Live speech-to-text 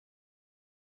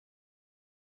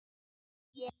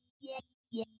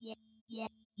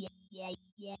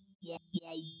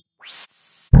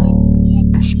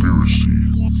Conspiracy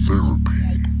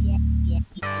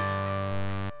therapy.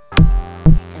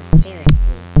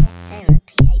 Conspiracy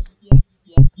therapy. Question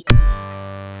everything.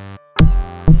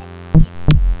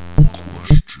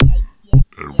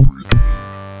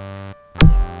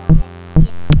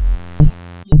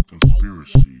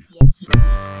 Conspiracy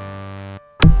therapy.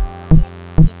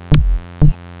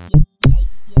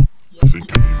 I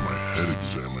think I need my head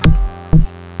examined.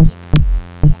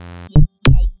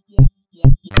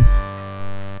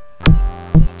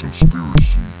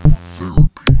 Conspiracy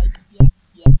therapy.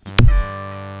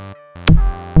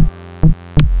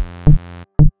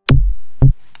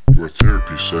 Your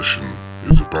therapy session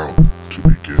is about to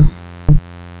begin.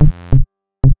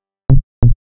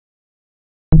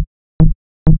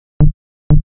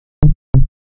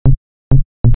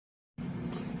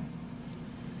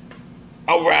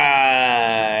 All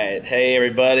right. Hey,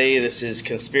 everybody. This is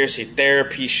Conspiracy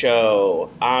Therapy Show.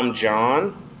 I'm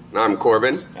John. I'm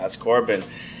Corbin. That's Corbin.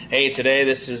 Hey, today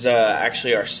this is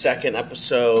actually our second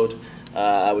episode.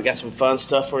 We got some fun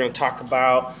stuff we're going to talk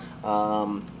about.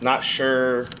 Not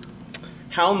sure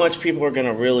how much people are going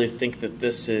to really think that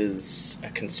this is a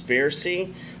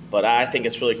conspiracy, but I think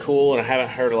it's really cool, and I haven't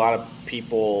heard a lot of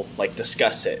people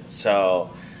discuss it. So,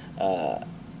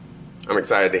 I'm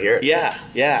excited to hear it.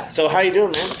 yeah. So, how you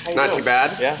doing, man? How you Not doing? too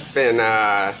bad. Yeah.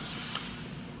 Been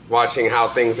watching how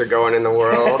things are going in the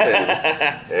world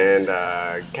and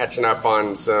catching up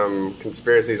on some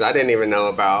conspiracies I didn't even know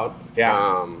about.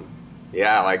 Yeah.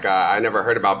 I never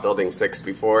heard about Building 6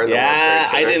 before in the World Yeah, Trade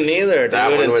Center. I didn't either, dude.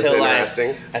 That one was until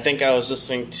interesting. I think I was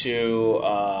listening to,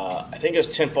 I think it was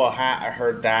Tinfoil Hat. I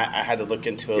heard that. I had to look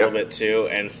into it a little bit too,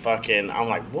 and I'm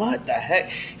like, what the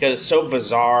heck? Because it's so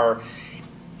bizarre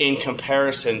in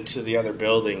comparison to the other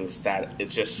buildings that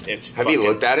it's. Have you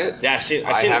looked at it? Yeah,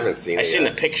 I haven't seen it I've seen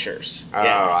yet. the pictures. Oh,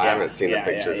 I haven't seen the Yeah,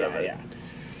 pictures of it. Yeah.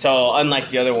 So unlike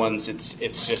the other ones,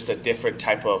 it's just a different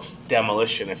type of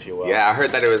demolition, if you will. Yeah, I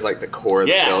heard that it was like the core of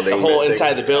the building. The whole missing.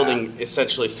 inside the Yeah. building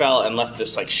essentially fell and left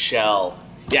this shell.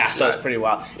 Yeah, so it's Nuts. pretty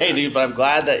wild. Hey, dude, but I'm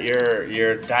glad that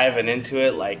you're diving into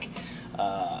it.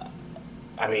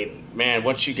 I mean, man,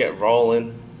 once you get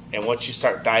rolling and once you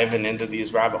start diving into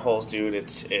these rabbit holes, dude,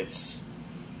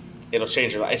 it'll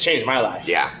change your life. It changed my life.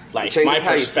 Yeah. Like It changes my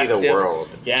how you see the perspective. world.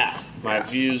 Yeah, my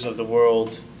views of the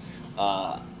world.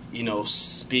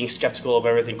 Being skeptical of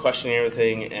everything, questioning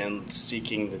everything, and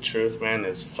seeking the truth, man,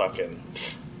 is fucking.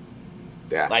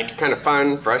 Yeah, Like- it's kind of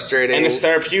fun, frustrating. And it's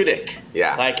therapeutic.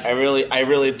 Yeah. I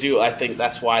really do. I think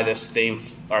that's why this name,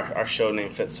 our show name,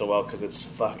 fits so well, because it's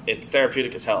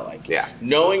therapeutic as hell. Yeah.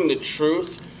 Knowing the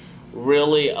truth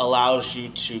really allows you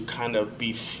to kind of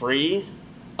be free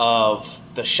of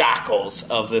the shackles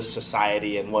of this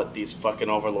society and what these fucking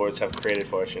overlords have created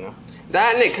for us.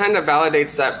 That, and it kind of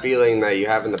validates that feeling that you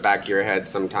have in the back of your head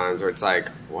sometimes where it's like,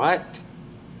 what?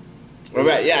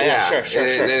 Right? Yeah. Sure.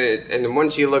 And then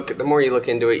once the more you look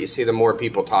into it, you see the more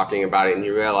people talking about it, and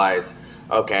you realize,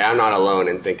 okay, I'm not alone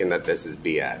in thinking that this is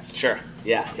BS. Sure.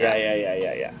 Yeah.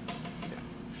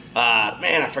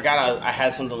 Man, I forgot I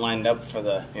had something lined up for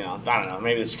the, I don't know,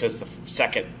 maybe it's because the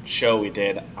second show we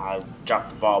did, I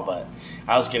dropped the ball, but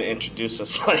I was going to introduce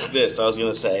us like this. I was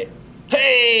going to say,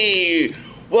 hey,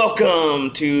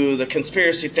 welcome to the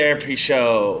Conspiracy Therapy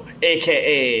Show,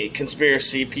 a.k.a.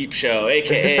 Conspiracy Peep Show,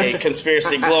 a.k.a.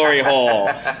 Conspiracy Glory Hole,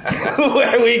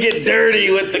 where we get dirty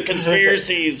with the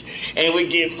conspiracies and we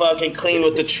get fucking clean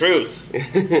with the truth.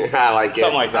 I like it.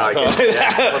 Something like that. Yeah,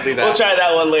 we'll do that. We'll try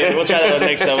that one later. We'll try that one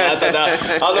next time. I thought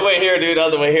that, on the way here, dude, I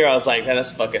was like, man,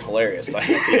 that's fucking hilarious.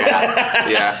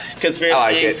 Yeah. Conspiracy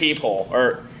I like it. Peephole,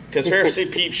 or Conspiracy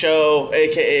Peep Show,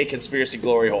 a.k.a. Conspiracy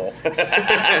Glory Hole.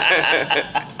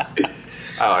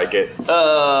 I like it.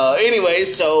 Anyway,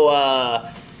 so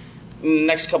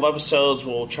next couple episodes,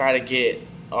 we'll try to get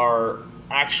our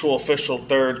actual official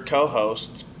third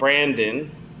co-host,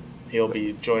 Brandon. He'll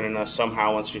be joining us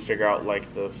somehow once we figure out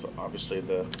obviously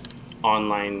the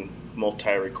online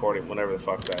multi-recording, whatever the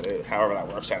fuck that is, however that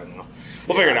works. I don't know.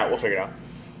 We'll figure it out.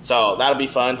 So that'll be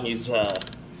fun. He's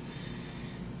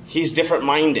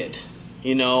different-minded.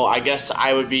 I guess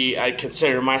I'd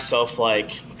consider myself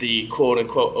like the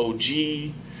quote-unquote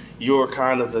OG. You're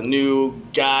kind of the new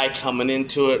guy coming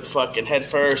into it fucking head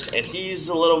first, and he's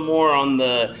a little more on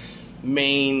the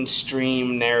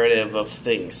mainstream narrative of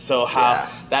things. So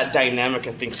that dynamic,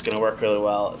 I think, is going to work really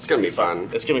well. It's going to be fun.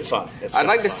 It's going to be fun. I'd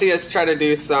like to see us try to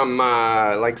do some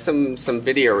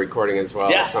video recording as well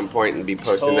Yeah. at some point and be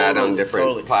posting that on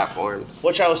different platforms.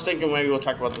 Which I was thinking maybe we'll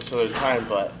talk about this another time,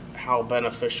 but how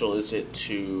beneficial is it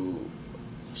to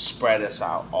spread us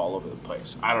out all over the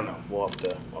place. I don't know. We'll have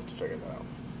to figure that out.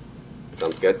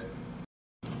 Sounds good.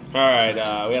 All right,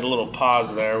 we had a little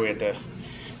pause there. We had to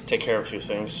take care of a few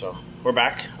things, so we're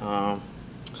back.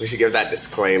 We should give that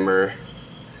disclaimer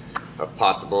of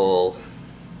possible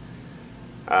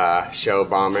show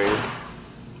bombing.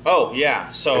 Oh yeah,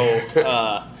 so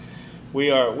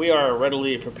we are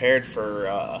readily prepared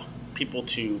for people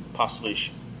to possibly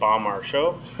bomb our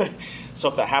show. So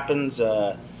if that happens,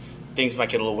 things might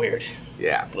get a little weird.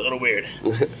 Yeah. A little weird.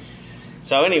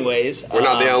 So anyways... We're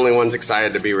not the only ones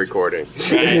excited to be recording.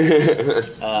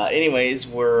 Right. Anyways,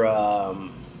 we're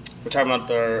talking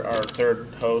about our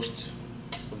third host.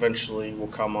 Eventually will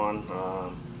come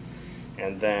on.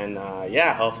 And then,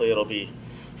 hopefully it'll be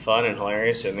fun and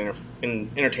hilarious and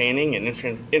entertaining and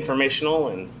informational.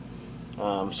 And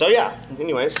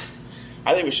anyways,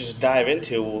 I think we should just dive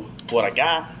into what I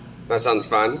got. That sounds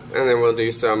fun. And then we'll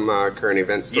do some current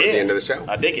events toward the end of the show.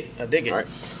 I dig it. All right.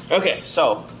 Okay,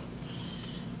 so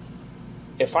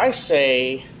if I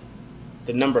say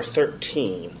the number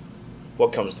 13,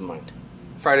 what comes to mind?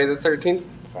 Friday the 13th?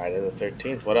 Friday the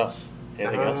 13th. What else?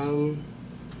 Anything else?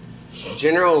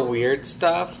 General weird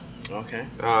stuff. Okay.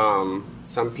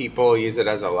 Some people use it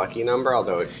as a lucky number,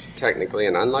 although it's technically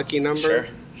an unlucky number.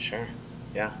 Sure.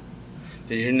 Yeah.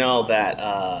 Did you know that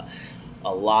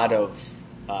a lot of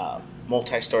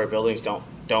multi-story buildings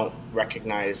don't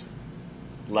recognize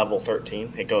level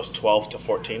 13? It goes 12 to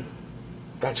 14.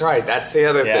 That's right. That's the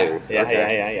other thing.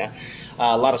 Yeah.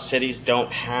 A lot of cities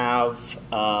don't have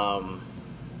a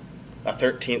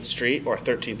 13th Street or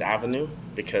 13th Avenue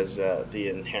because the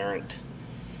inherent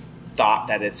thought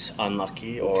that it's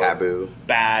unlucky or taboo,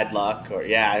 bad luck, or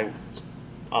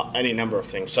any number of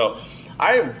things. So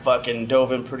I fucking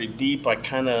dove in pretty deep. I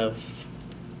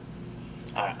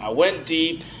went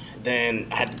deep. Then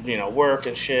I had work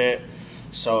and shit,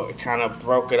 so it kind of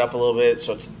broke it up a little bit.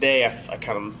 So today I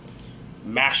kind of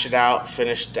mashed it out,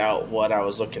 finished out what I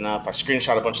was looking up. I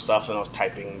screenshot a bunch of stuff and I was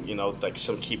typing, like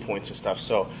some key points and stuff.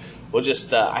 So we'll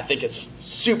just, I think it's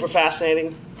super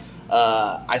fascinating.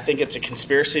 I think it's a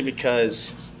conspiracy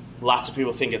because lots of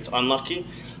people think it's unlucky.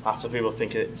 Lots of people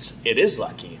think it is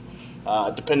lucky.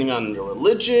 Depending on your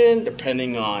religion,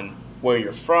 depending on where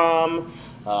you're from,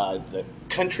 the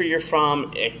country you're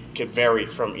from, it could vary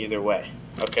from either way.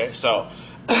 Okay, so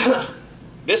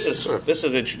this is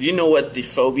interesting. You know what the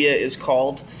phobia is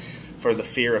called for the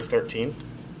fear of 13?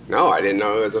 No, I didn't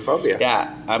know it was a phobia.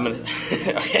 Yeah, I'm gonna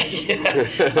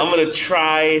I'm gonna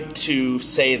try to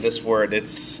say this word.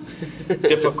 It's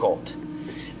difficult.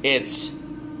 It's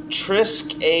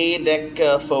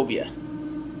triskaidekaphobia.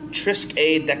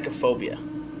 Triskaidekaphobia.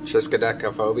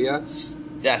 Triskaidekaphobia?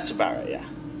 That's about right, yeah.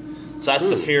 So that's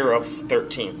the fear of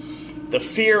 13. The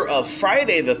fear of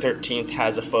Friday the 13th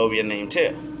has a phobia name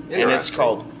too. And it's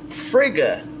called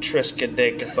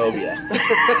frigatriskaidekaphobia.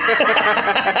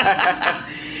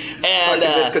 And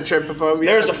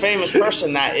there's a famous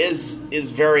person that is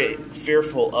very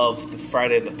fearful of the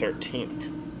Friday the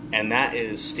 13th. And that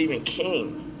is Stephen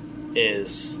King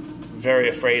is very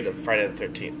afraid of Friday the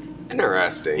 13th.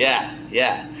 Interesting.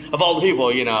 Yeah. Of all the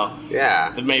people,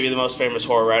 yeah, maybe the most famous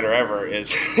horror writer ever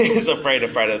is afraid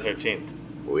of Friday the 13th.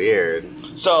 Weird.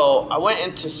 So I went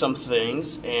into some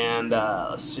things, and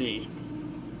let's see.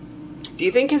 Do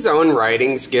you think his own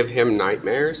writings give him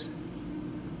nightmares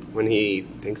when he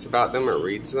thinks about them or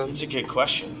reads them? It's a good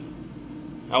question.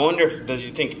 I wonder does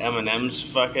you think Eminem's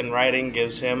fucking writing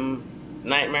gives him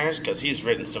nightmares? Because he's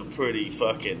written some pretty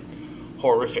fucking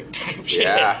horrific type shit.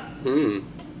 Yeah.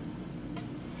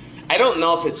 I don't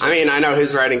know if it's... I know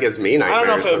his writing gives me nightmares. I don't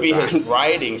know if it would be sometimes. his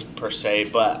writings per se,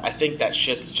 but I think that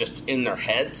shit's just in their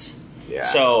heads. Yeah.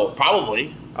 So,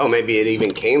 probably. Oh, maybe it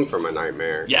even came from a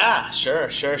nightmare. Yeah, sure.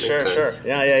 Sense.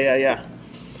 Yeah.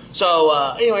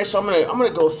 So, anyway, I'm gonna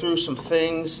go through some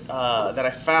things that I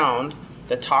found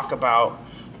that talk about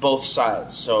both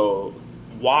sides. So,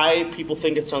 why people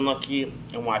think it's unlucky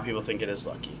and why people think it is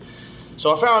lucky.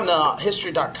 So, I found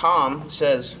History.com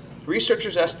says...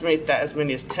 Researchers estimate that as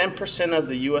many as 10% of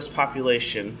the U.S.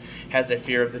 population has a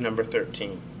fear of the number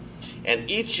 13. And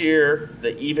each year,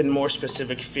 the even more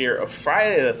specific fear of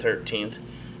Friday the 13th,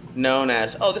 known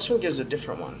as... Oh, this one gives a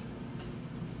different one.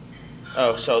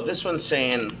 Oh, so this one's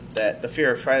saying that the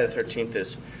fear of Friday the 13th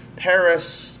is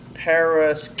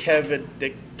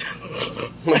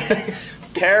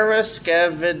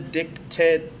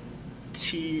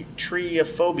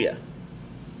paraskevidictriophobia.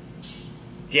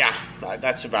 Yeah,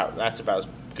 that's about as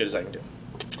good as I can do.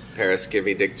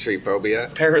 Paraskivy-dictrophobia?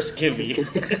 Paraskivy.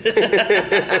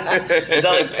 Is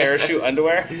that like parachute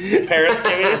underwear?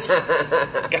 Paraskivvies?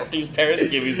 Got these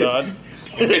paraskivvies on.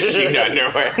 Machine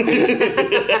underwear.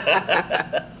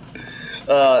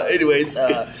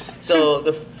 So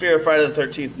the fear of Friday the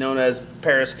 13th, known as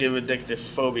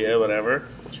paraskevidictophobia, whatever,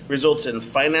 results in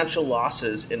financial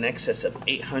losses in excess of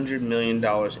 $800 million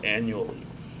annually,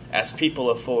 as people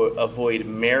avoid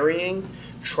marrying,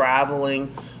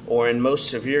 traveling, or in most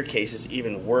severe cases,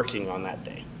 even working on that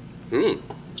day.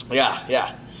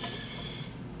 Yeah.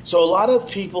 So a lot of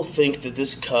people think that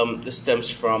this stems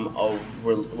from a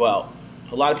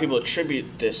lot of people attribute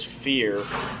this fear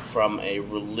from a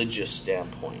religious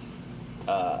standpoint.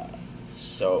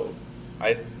 So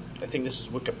I think this is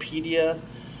Wikipedia.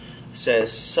 It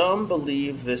says some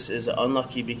believe this is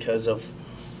unlucky because of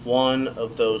one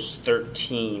of those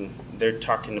 13. They're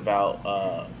talking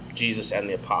about Jesus and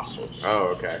the apostles. Oh,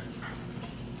 okay.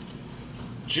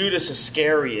 Judas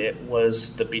Iscariot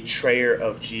was the betrayer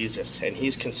of Jesus, and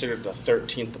he's considered the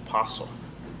 13th apostle.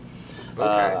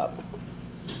 Okay.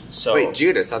 So wait,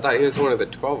 Judas? I thought he was one of the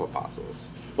 12 apostles.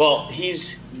 Well,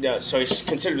 he's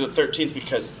considered the 13th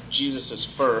because Jesus is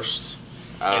first,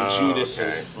 and Judas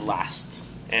is last,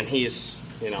 and he's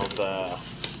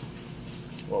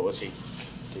what was he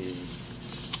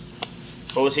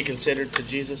considered to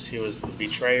Jesus? He was the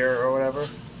betrayer or whatever.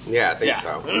 Yeah, I think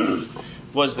so.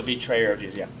 Was the betrayer of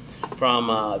Jesus, yeah. From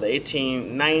the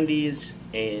 1890s,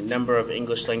 a number of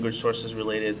English language sources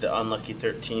related the unlucky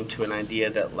 13 to an idea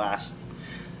that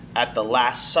at the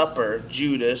Last Supper,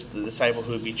 Judas, the disciple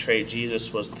who betrayed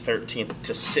Jesus, was the 13th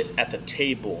to sit at the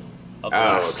table of the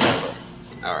Last Supper.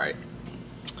 All right.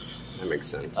 That makes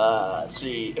sense. Let's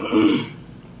see.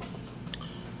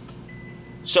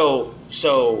 So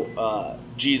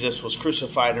Jesus was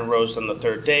crucified and rose on the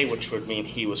third day, which would mean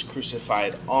he was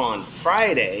crucified on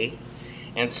Friday,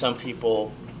 and some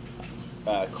people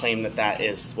claim that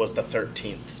was the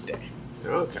 13th day.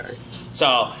 Okay.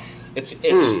 So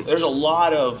there's a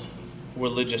lot of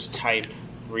religious type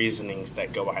reasonings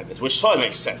that go behind this, which totally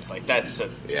makes sense. Like that's a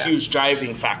huge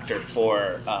driving factor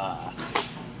for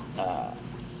a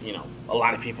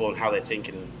lot of people and how they think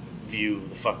and view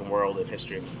the fucking world and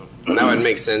history. That would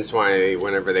make sense why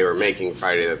whenever they were making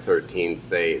Friday the 13th,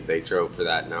 they drove for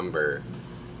that number,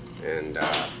 and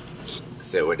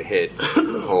so it would hit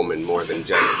home in more than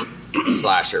just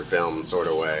slasher film sort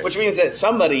of way. Which means that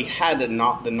somebody had the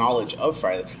knowledge of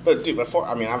Friday. But dude,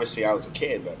 obviously I was a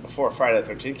kid, but before Friday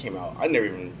the 13th came out, I never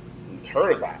even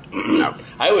heard of that. No.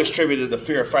 I always attributed the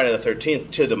fear of Friday the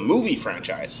 13th to the movie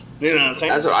franchise. You know what I'm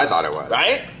saying? That's what I thought it was.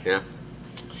 Right? Yeah.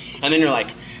 And then you're like,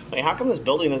 wait, how come this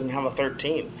building doesn't have a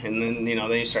 13? And then,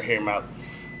 then you start hearing about,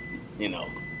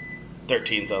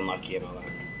 13's unlucky and all that.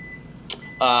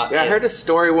 I heard a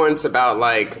story once about,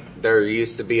 there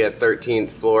used to be a 13th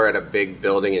floor at a big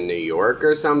building in New York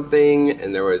or something,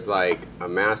 and there was, a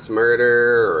mass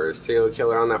murder or a serial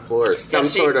killer on that floor or some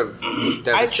sort of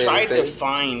devastating I tried thing. to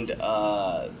find,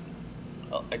 I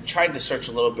tried to search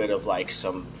a little bit of,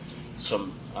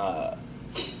 some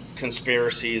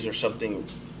conspiracies or something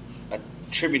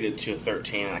attributed to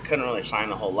 13, and I couldn't really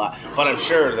find a whole lot, but I'm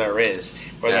sure there is,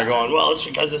 where they're going, well, it's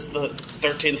because it's the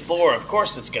 13th floor, of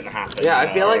course it's going to happen. Yeah,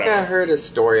 I feel like I heard a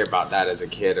story about that as a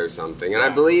kid or something, and I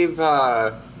believe,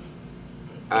 what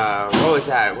was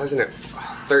that? Wasn't it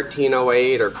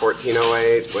 1308 or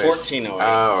 1408? 1408.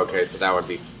 Oh, okay, so that would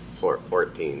be floor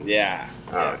 14. Yeah.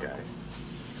 Oh, okay.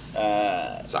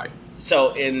 Sorry.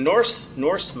 So in Norse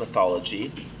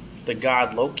mythology, the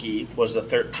god Loki was the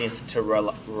 13th to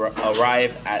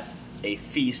arrive at a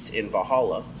feast in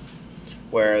Valhalla,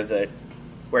 where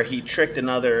he tricked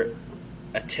another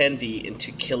attendee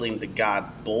into killing the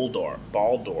god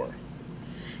Baldur,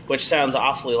 which sounds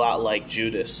awfully lot like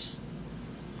Judas,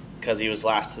 because he was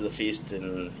last to the feast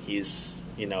and he's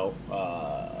he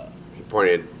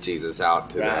pointed Jesus out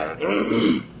to right.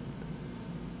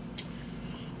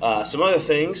 Some other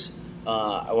things.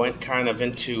 I went kind of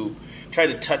tried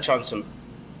to touch on some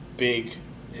big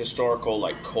historical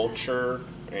culture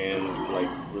and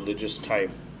religious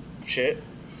type shit.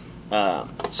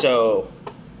 So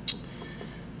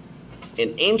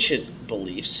in ancient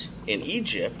beliefs in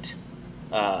Egypt,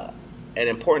 an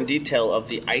important detail of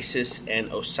the Isis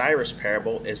and Osiris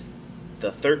parable is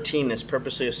the 13 is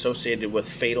purposely associated with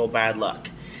fatal bad luck,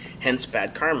 hence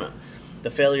bad karma.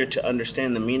 The failure to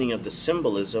understand the meaning of the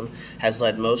symbolism has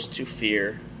led most to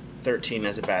fear 13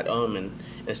 as a bad omen,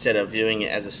 instead of viewing it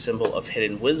as a symbol of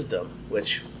hidden wisdom,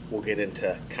 which we'll get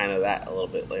into kind of that a little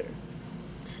bit later.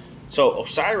 So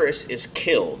Osiris is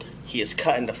killed. He is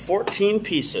cut into 14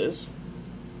 pieces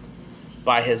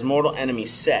by his mortal enemy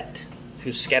Set,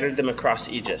 who scattered them across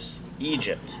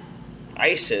Egypt.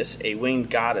 Isis, a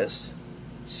winged goddess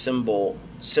symbol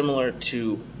similar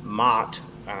to Maat,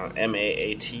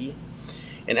 M-A-A-T,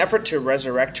 In effort to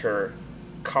resurrect her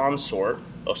consort,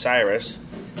 Osiris,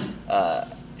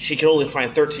 she could only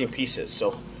find 13 pieces.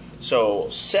 So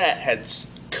Set had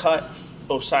cut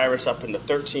Osiris up into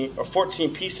 13 or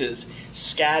 14 pieces,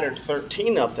 scattered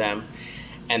 13 of them,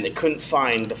 and they couldn't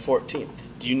find the 14th.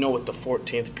 Do you know what the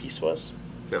 14th piece was?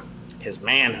 No. His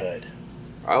manhood.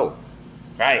 Oh.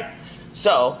 Right.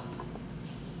 So,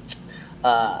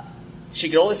 she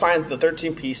could only find the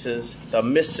 13 pieces, the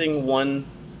missing one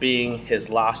being his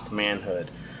lost manhood.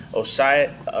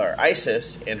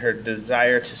 Isis, in her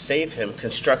desire to save him,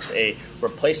 constructs a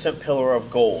replacement pillar of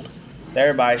gold.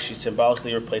 Thereby, she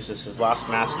symbolically replaces his lost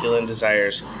masculine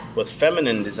desires with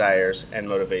feminine desires and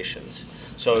motivations.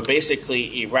 So it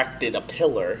basically erected a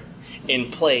pillar in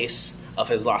place of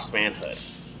his lost manhood.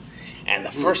 And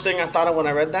the first thing I thought of when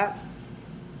I read that,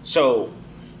 so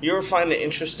you ever find it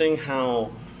interesting how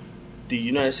the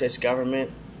United States government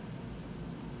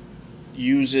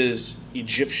uses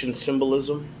Egyptian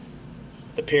symbolism?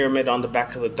 The pyramid on the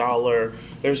back of the dollar,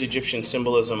 there's Egyptian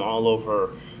symbolism all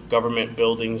over government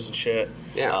buildings and shit.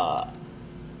 Yeah.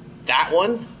 That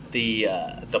one, the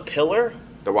pillar,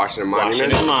 The Washington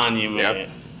Monument. Yep.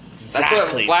 Exactly.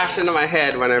 That's what flashed into my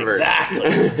head whenever.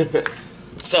 Exactly.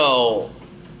 So,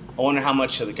 I wonder how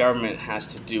much of the government has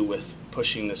to do with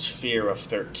pushing this fear of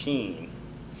 13,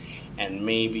 and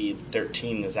maybe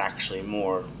 13 is actually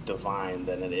more divine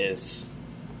than it is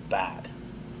bad.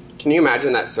 Can you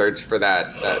imagine that search for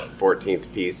that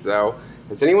 14th piece, though?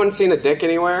 Has anyone seen a dick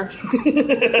anywhere?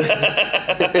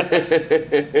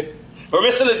 We're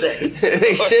missing a dick.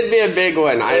 It should be a big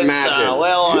one, I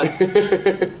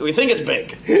imagine. We think it's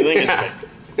big.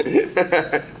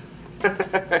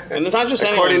 And it's not just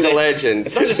any According old to dick. legend.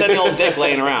 It's not just any old dick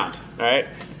laying around, all right?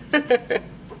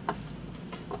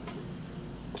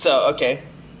 So, okay.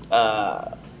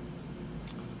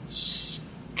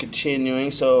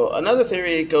 Continuing. So, another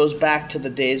theory goes back to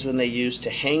the days when they used to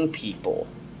hang people.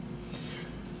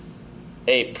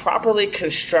 A properly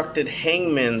constructed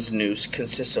hangman's noose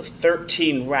consists of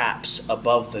 13 wraps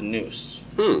above the noose.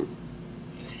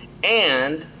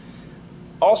 And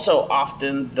also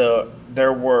often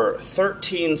there were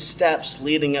 13 steps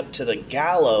leading up to the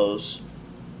gallows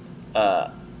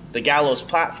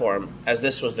platform, as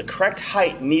this was the correct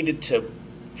height needed to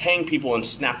hang people and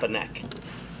snap a neck.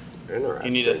 Interesting.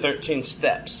 You needed 13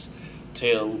 steps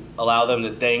to allow them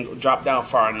to drop down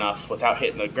far enough without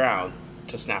hitting the ground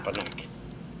to snap a neck.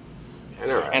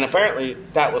 And apparently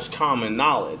that was common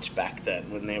knowledge back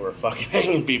then when they were fucking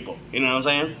hanging people. You know what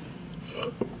I'm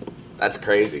saying? That's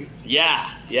crazy.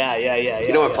 Yeah.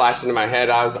 You know what flashed into my head?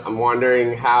 I'm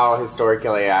wondering how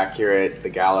historically accurate the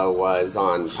gallows was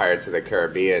on Pirates of the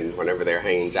Caribbean whenever they were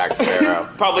hanging Jack Sparrow.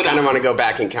 Probably I kind of not. want to go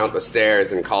back and count the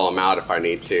stairs and call him out if I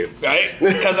need to. Right?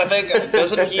 Because I think,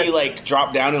 doesn't he like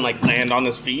drop down and like land on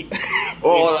his feet?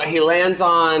 Well, he lands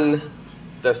on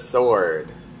the sword.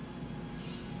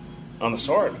 On the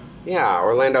sword. Yeah,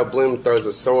 Orlando Bloom throws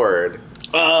a sword.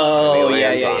 Oh, And he yeah.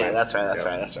 lands on it. That's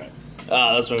right.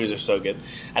 Those movies are so good.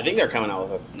 I think they're coming out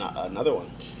with another one.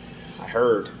 I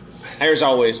heard. There's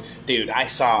always... Dude, I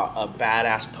saw a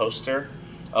badass poster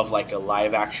of like a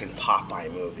live-action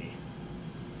Popeye movie.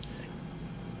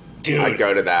 Dude. I'd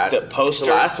go to that. The poster...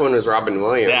 The last one was Robin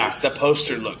Williams. Yeah, the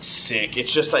poster looks sick.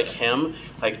 It's just like him,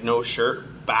 like no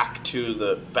shirt, back to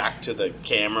the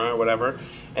camera or whatever.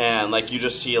 And like you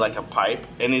just see like a pipe,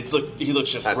 and he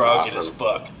looks just That's rugged awesome. as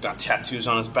fuck. Got tattoos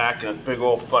on his back and a big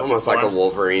old fucking Almost like a horns.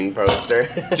 Wolverine poster.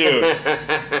 Dude,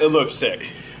 it looks sick.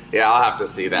 Yeah, I'll have to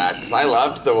see that. 'Cause I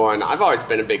loved the one. I've always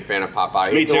been a big fan of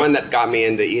Popeye. Me He's too. the one that got me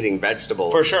into eating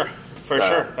vegetables. For sure.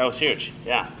 So- That was huge.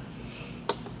 Yeah. I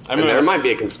And remember. there might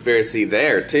be a conspiracy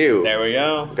there, too. There we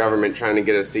go. Government trying to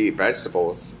get us to eat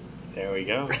vegetables. There we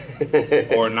go.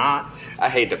 Or not. I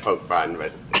hate to poke fun,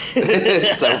 but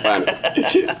it's so funny.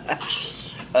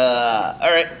 All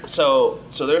right. So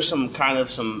there's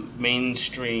some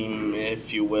mainstream,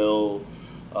 if you will,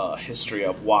 history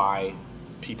of why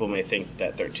people may think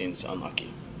that 13's unlucky.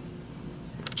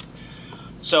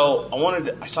 So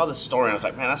I saw this story and I was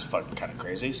like, man, that's fucking kind of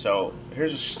crazy. So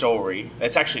here's a story.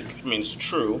 It's actually, it's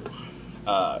true.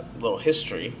 Little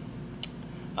history.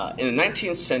 In the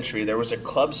 19th century, there was a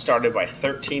club started by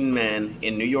 13 men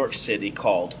in New York City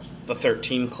called the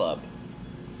 13 Club.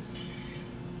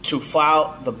 To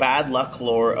flout the bad luck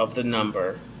lore of the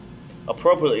number,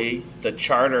 appropriately, the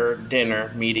charter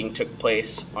dinner meeting took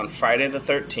place on Friday the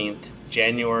 13th,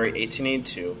 January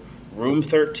 1882, room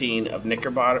 13 of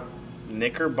Knickerbocker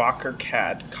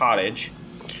Cottage,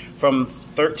 from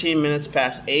 13 minutes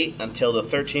past 8 until the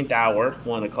 13th hour,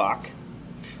 1 o'clock.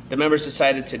 The members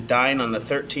decided to dine on the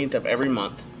 13th of every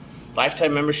month.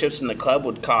 Lifetime memberships in the club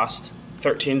would cost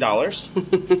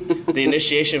 $13. The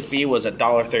initiation fee was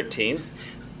 $1.13,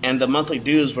 and the monthly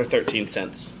dues were 13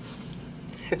 cents.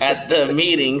 At the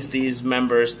meetings, these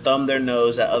members thumbed their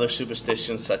nose at other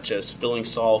superstitions such as spilling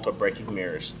salt or breaking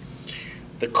mirrors.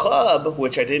 The club,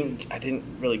 which I didn't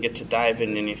really get to dive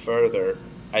in any further,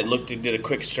 I did a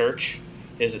quick search.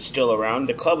 Is it still around?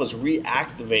 The club was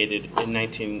reactivated in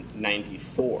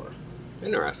 1994.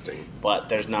 Interesting. But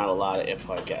there's not a lot of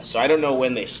info, I guess. So I don't know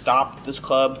when they stopped this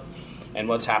club and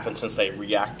what's happened since they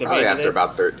reactivated Probably after it.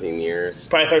 about 13 years.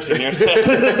 Probably 13 years.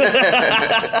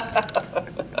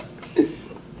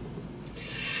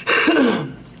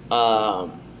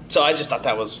 So I just thought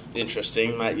that was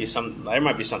interesting. There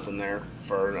might be something there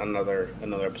for another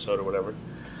episode or whatever.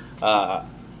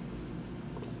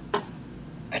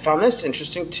 I found this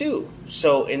interesting too.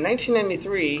 So in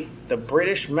 1993, the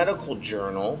British Medical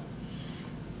Journal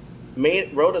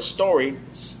wrote a story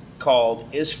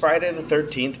called "Is Friday the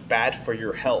 13th Bad for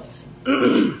Your Health?"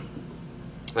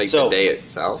 Like the day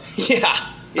itself?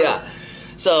 Yeah.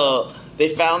 So they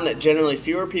found that generally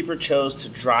fewer people chose to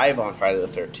drive on Friday the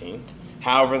 13th.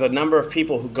 However, the number of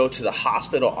people who go to the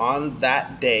hospital on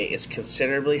that day is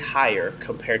considerably higher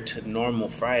compared to normal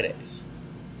Fridays.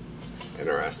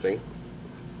 Interesting.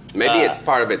 Maybe it's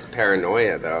part of its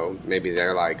paranoia, though. Maybe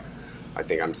they're like, I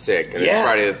think I'm sick, and it's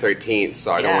Friday the 13th,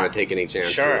 so I don't want to take any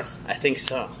chances. Sure, I think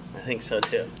so.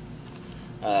 too.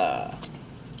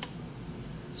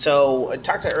 So I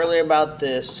talked earlier about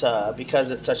this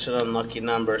because it's such an unlucky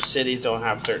number. Cities don't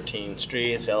have 13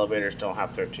 streets. Elevators don't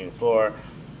have 13th floor.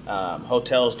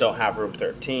 Hotels don't have room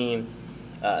 13.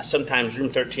 Sometimes room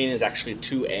 13 is actually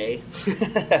 2A.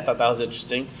 I thought that was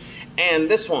interesting. And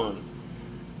this one,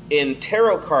 in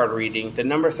tarot card reading, the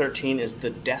number 13 is the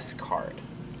death card.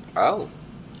 Oh.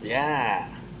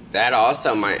 Yeah. That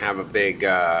also might have a big...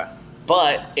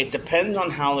 But it depends on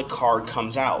how the card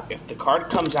comes out. If the card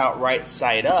comes out right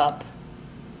side up,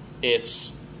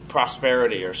 it's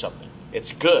prosperity or something.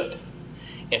 It's good.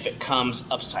 If it comes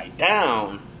upside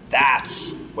down,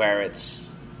 that's where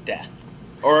it's death.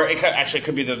 Or it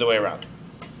could be the other way around.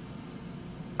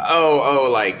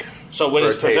 Like... So when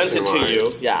it's presented to you,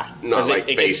 not like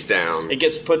face down. It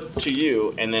gets put to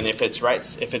you, and then if it's right,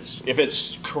 if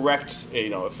it's correct,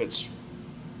 if it's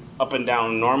up and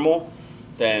down normal,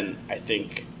 then I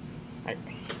think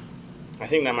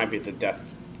that might be the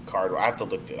death card. I have to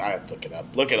look it up.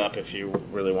 Look it up if you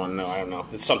really want to know. I don't know.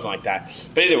 It's something like that.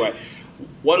 But either way,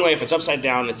 one way, if it's upside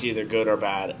down, it's either good or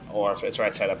bad, or if it's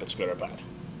right side up, it's good or bad.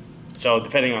 So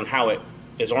depending on how it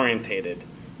is orientated,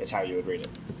 is how you would read it.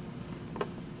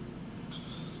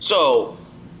 So,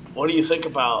 what do you think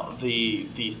about the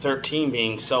 13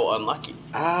 being so unlucky?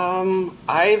 I've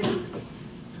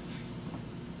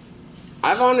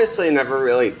honestly never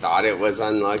really thought it was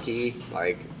unlucky.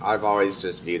 Like, I've always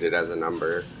just viewed it as a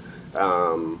number.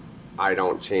 I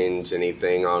don't change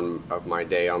anything of my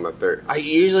day on the third.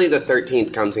 Usually the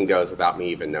 13th comes and goes without me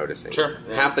even noticing. Sure.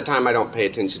 Yeah. Half the time I don't pay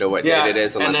attention to what date it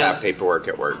is unless I have paperwork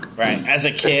at work. Right. As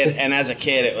a kid,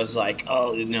 it was like,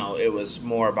 it was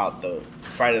more about the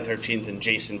Friday the 13th and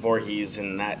Jason Voorhees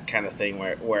and that kind of thing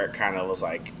where it kind of was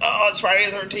like, oh, it's Friday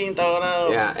the 13th, oh no.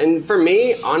 Yeah, and for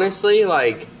me, honestly,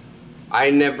 like, I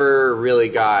never really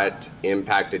got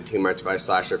impacted too much by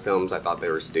slasher films. I thought they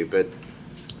were stupid.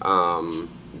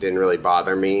 Didn't really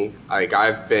bother me. Like,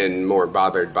 I've been more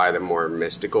bothered by the more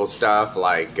mystical stuff,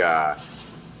 like I'd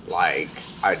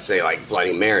say like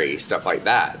Bloody Mary, stuff like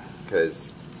that,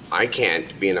 because I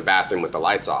can't be in a bathroom with the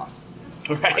lights off.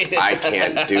 Right. Like, I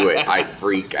can't do it. I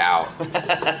freak out.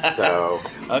 So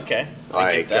okay,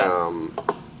 like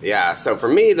yeah. So for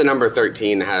me, the number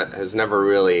 13 has never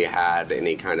really had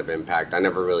any kind of impact. I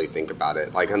never really think about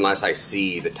it, like, unless I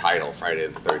see the title Friday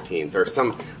the 13th or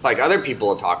some, like, other people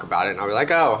will talk about it, and I'll be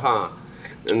like, oh, huh,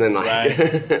 and then like,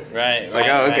 right. It's like,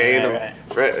 oh, okay,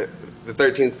 the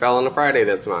 13th fell on a Friday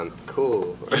this month.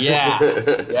 Cool.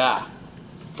 Yeah.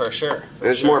 For sure. And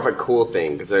it's more of a cool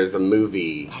thing because there's a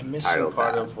movie. I'm missing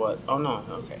part of what. Oh no.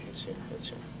 Okay, it's here.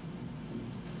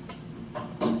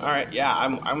 All right. Yeah,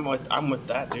 I'm with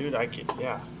that, dude. It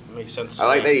makes sense. I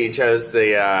like that you chose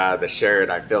the shirt.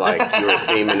 I feel like you were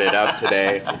theming it up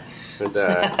today. With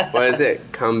what is it?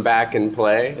 Come back and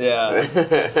play. Yeah.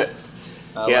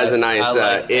 He has a nice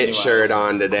It shirt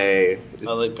on today.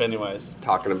 I like Pennywise.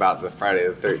 Talking about the Friday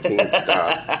the 13th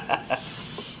stuff.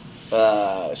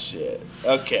 Oh, shit.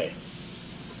 Okay.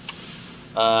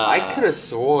 I could have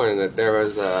sworn that there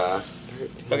was a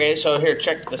 13. Okay, so here,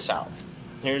 check this out.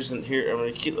 Here. Let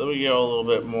me go a little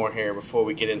bit more here before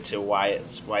we get into why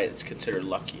it's considered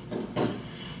lucky.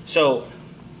 So,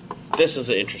 this is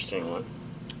an interesting one.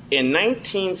 In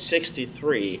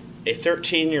 1963, a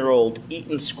 13-year-old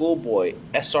Eton schoolboy,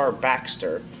 S.R.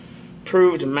 Baxter,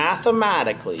 proved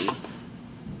mathematically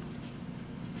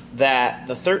that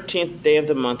the 13th day of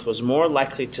the month was more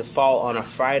likely to fall on a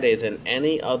Friday than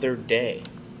any other day.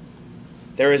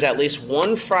 There is at least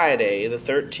one Friday, the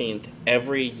 13th,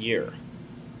 every year.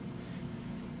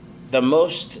 The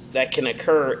most that can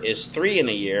occur is 3 in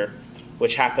a year,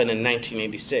 which happened in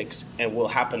 1986 and will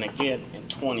happen again in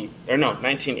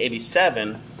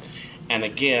 1987 and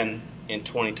again in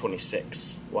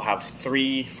 2026. We'll have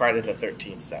 3 Friday the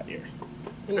 13th that year.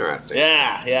 Interesting.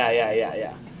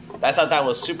 Yeah. I thought that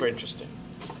was super interesting.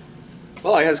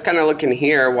 Well, I was kind of looking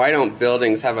here. Why don't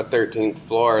buildings have a 13th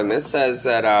floor? And this says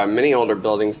that many older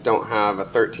buildings don't have a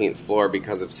 13th floor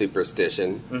because of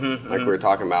superstition, like we were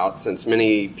talking about. Since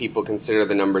many people consider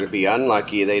the number to be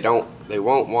unlucky, they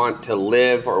won't want to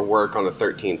live or work on the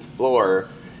 13th floor.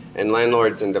 And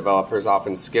landlords and developers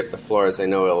often skip the floor as they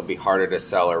know it'll be harder to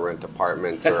sell or rent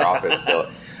apartments or office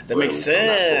buildings. That makes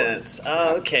sense.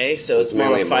 Oh, okay. So it's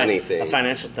more mainly of a a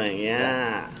financial thing.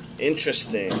 Yeah.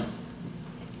 Interesting.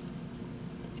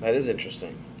 That is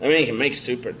interesting. I mean, it makes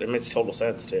total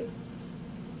sense too.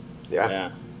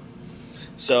 Yeah.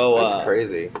 So that's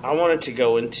crazy. I wanted to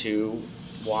go into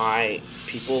why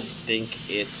people think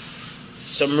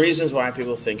some reasons why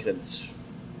people think that it's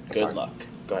good luck.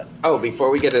 Go ahead. Oh, before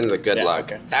we get into the good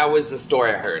luck, okay. That was the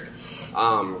story I heard.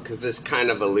 Because this kind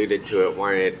of alluded to it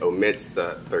why it omits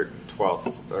the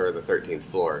 12th or the 13th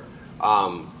floor.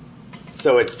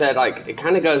 So it said, like, it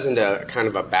kind of goes into kind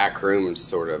of a back room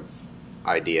sort of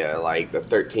idea, like the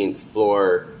 13th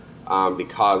floor,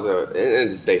 because of, and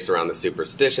it's based around the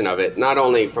superstition of it, not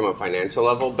only from a financial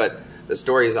level, but the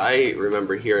stories I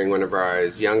remember hearing whenever I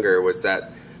was younger was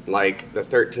that, like, the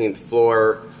 13th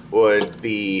floor would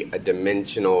be a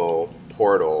dimensional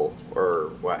portal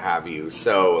or what have you.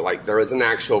 So, like, there was an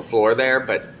actual floor there,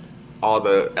 but all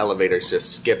the elevators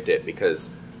just skipped it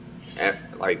because,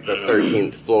 like, the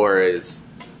 13th floor is,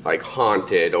 like,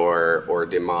 haunted or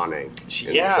demonic.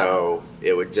 And so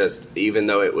it would just, even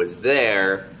though it was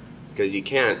there, because you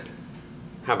can't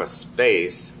have a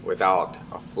space without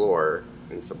a floor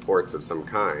and supports of some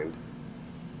kind.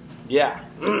 Yeah.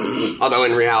 Although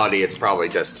in reality, it's probably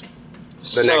just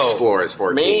the next floor is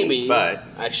 14. Maybe but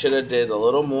I should have did a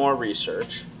little more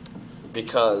research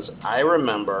because I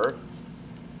remember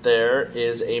there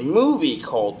is a movie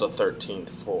called The 13th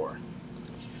Floor.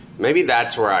 Maybe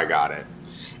that's where I got it.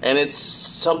 And it's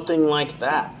something like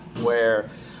that, where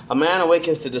a man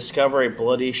awakens to discover a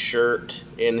bloody shirt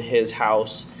in his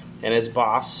house and his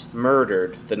boss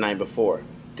murdered the night before.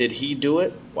 Did he do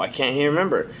it? Why can't he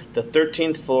remember? The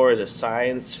 13th Floor is a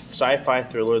sci-fi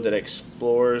thriller that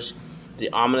explores the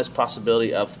ominous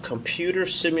possibility of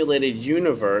computer-simulated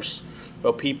universe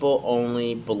where people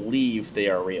only believe they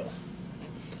are real.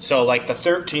 So, like, the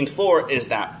 13th floor is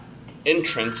that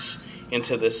entrance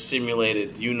into this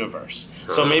simulated universe.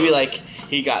 So maybe, like,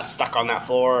 he got stuck on that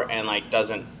floor and, like,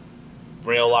 doesn't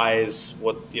realize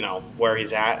where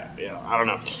he's at. I don't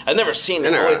know. I've never seen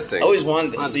it. Interesting. I always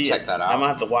wanted to I'll have see to check it. that out. I'm gonna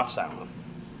have to watch that one.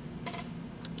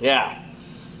 Yeah,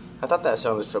 I thought that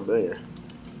sounded familiar.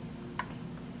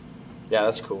 Yeah,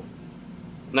 that's cool.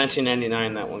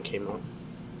 1999, that one came out.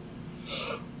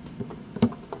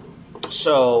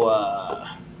 So,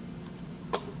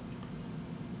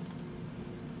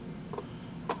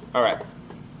 all right.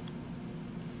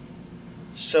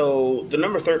 So the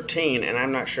number 13, and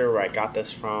I'm not sure where I got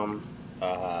this from.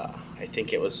 I think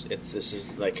this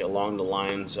is like along the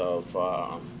lines of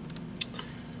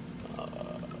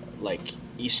like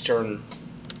Eastern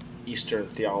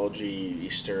theology,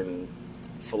 Eastern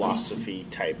philosophy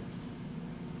type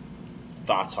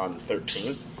thoughts on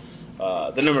 13.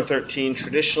 The number 13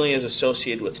 traditionally is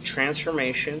associated with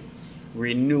transformation,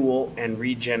 renewal, and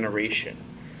regeneration.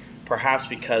 Perhaps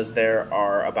because there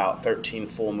are about 13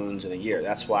 full moons in a year.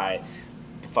 That's why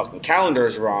the fucking calendar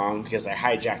is wrong, because they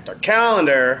hijacked our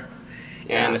calendar,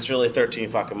 and it's really 13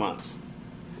 fucking months.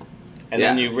 And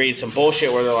then you read some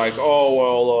bullshit where they're like, oh,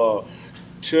 well,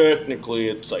 technically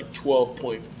it's like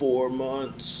 12.4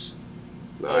 months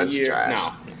a year. Trash.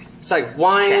 No. It's like,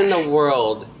 why in the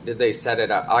world did they set it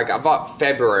up? Like, I thought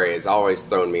February has always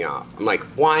thrown me off. I'm like,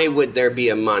 why would there be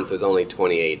a month with only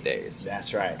 28 days?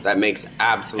 That's right. That makes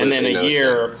absolutely no sense. And then a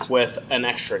year with an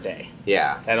extra day.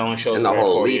 Yeah. That only shows and the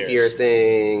whole leap year years.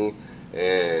 Thing.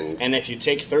 And if you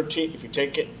take 13, if you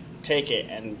take it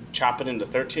and chop it into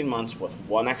 13 months with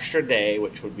one extra day,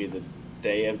 which would be the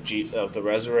day of the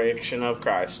resurrection of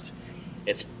Christ,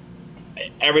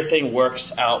 everything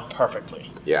works out perfectly.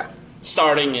 Yeah.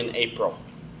 Starting in April.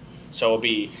 So it'll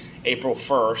be April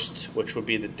 1st, which would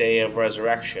be the day of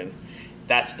resurrection,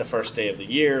 that's the first day of the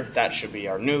year. That should be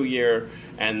our new year.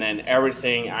 And then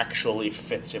everything actually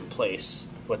fits in place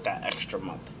with that extra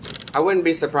month. I wouldn't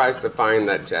be surprised to find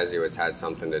that Jesuits had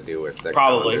something to do with the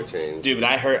calendar change. Dude,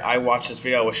 I watched this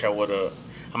video. I wish I would have.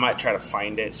 I might try to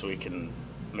find it so we can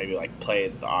maybe like play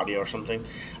the audio or something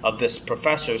of this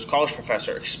college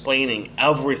professor explaining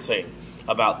everything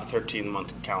about the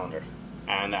 13-month calendar,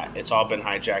 and that it's all been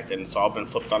hijacked and it's all been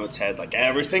flipped on its head like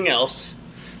everything else.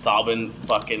 It's all been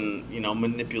fucking,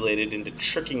 manipulated into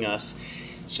tricking us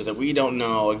so that we don't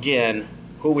know, again,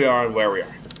 who we are and where we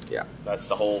are. Yeah. That's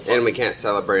the whole And we can't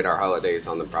celebrate our holidays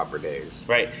on the proper days.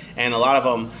 Right. And a lot of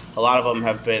them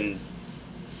have been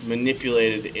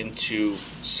manipulated into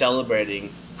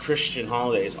celebrating Christian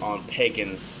holidays on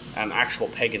actual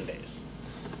pagan days.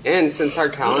 And since our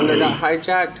calendar got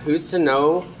hijacked, who's to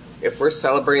know if we're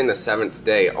celebrating the 7th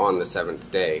day on the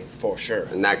 7th day? For sure.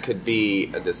 And that could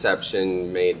be a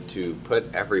deception made to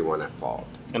put everyone at fault.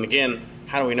 And again,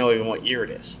 how do we know even what year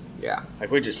it is? Yeah. Like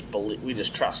we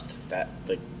just trust that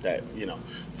the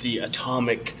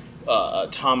atomic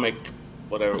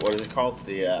whatever, what is it called?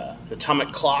 The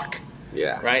atomic clock.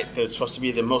 Yeah. Right? That's supposed to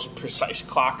be the most precise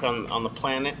clock on the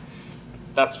planet.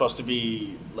 That's supposed to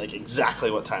be like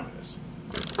exactly what time it is.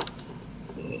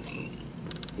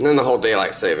 And then the whole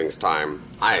daylight savings time,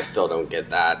 I still don't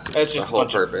get that. It's just the whole a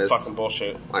bunch purpose. of fucking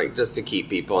bullshit. Like just to keep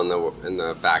people in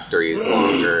the factories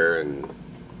longer and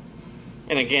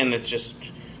again, it's just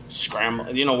scramble.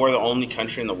 We're the only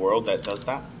country in the world that does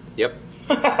that. Yep.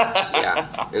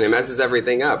 Yeah, and it messes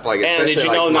everything up. Like, and did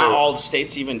you know like not all the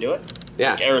states even do it?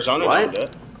 Yeah, like Arizona don't do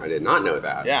it. I did not know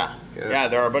that. Yeah,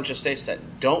 there are a bunch of states that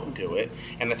don't do it,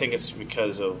 and I think it's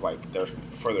because of like they're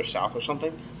further south or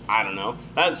something. I don't know.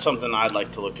 That's something I'd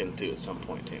like to look into at some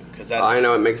point too, because that's. I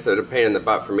know it makes it a pain in the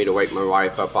butt for me to wake my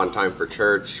wife up on time for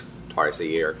church twice a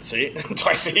year. See,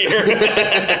 twice a year.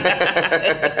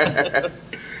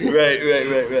 Right.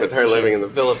 With her living in the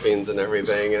Philippines and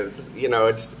everything,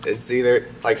 it's either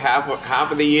like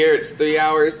half of the year it's 3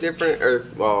 hours different, or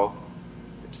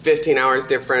it's 15 hours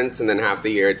difference, and then half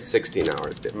the year it's 16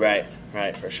 hours difference.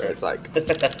 Right, for sure. So it's like.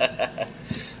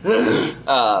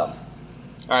 All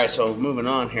right, so moving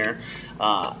on here,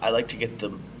 I like to get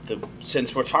the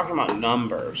since we're talking about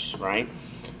numbers, right?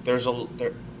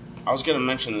 I was going to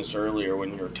mention this earlier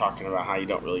when you were talking about how you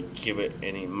don't really give it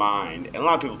any mind. And a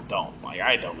lot of people don't. Like,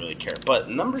 I don't really care. But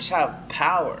numbers have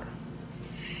power.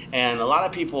 And a lot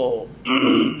of people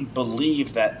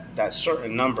believe that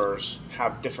certain numbers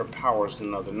have different powers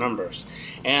than other numbers.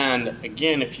 And,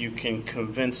 again, if you can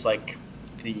convince, like,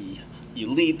 the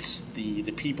elites, the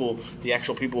people, the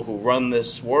actual people who run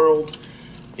this world,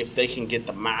 if they can get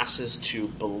the masses to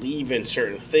believe in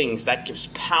certain things, that gives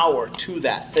power to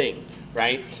that thing.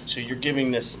 Right? So you're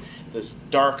giving this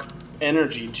dark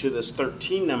energy to this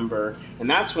 13 number, and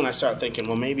that's when I start thinking,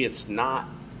 well, maybe it's not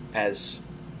as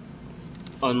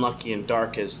unlucky and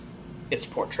dark as it's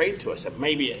portrayed to us. That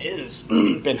maybe it is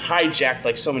been hijacked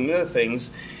like so many other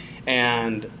things,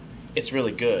 and it's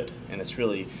really good and it's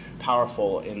really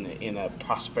powerful in a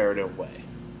prosperative way.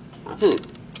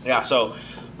 Yeah. So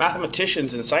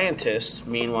mathematicians and scientists,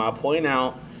 meanwhile, point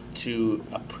out to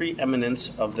a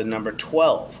preeminence of the number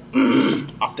 12,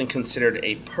 often considered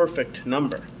a perfect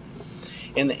number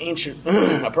in the ancient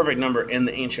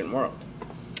world.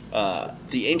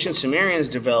 The ancient Sumerians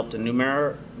developed a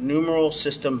numeral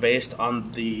system based on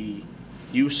the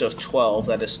use of 12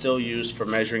 that is still used for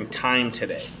measuring time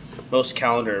today. Most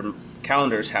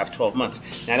calendars have 12 months.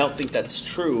 And I don't think that's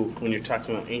true when you're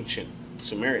talking about ancient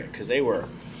Sumeria, because they were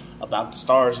about the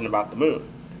stars and about the moon.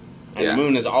 And the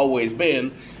moon has always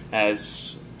been,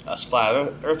 as us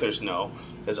flat earthers know,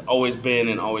 has always been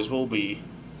and always will be,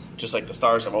 just like the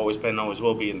stars have always been and always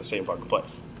will be, in the same fucking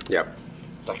place. Yep.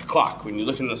 It's like a clock. When you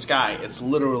look in the sky, it's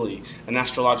literally an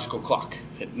astrological clock.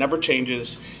 It never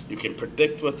changes. You can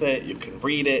predict with it. You can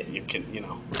read it. You can, yeah.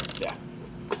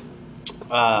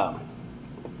 I'll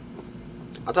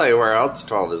tell you where else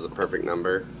 12 is a perfect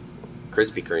number.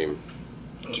 Krispy Kreme.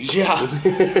 Yeah.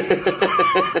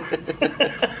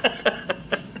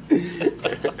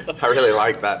 I really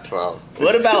like that 12.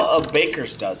 What about a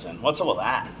baker's dozen? What's up with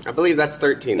that? I believe that's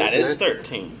 13. That is it?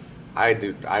 13. I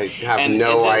have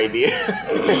no idea.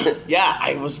 Yeah,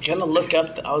 I was gonna look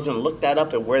that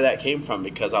up and where that came from,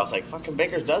 because I was like, fucking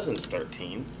baker's dozen's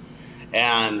 13,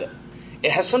 and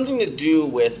it has something to do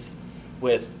with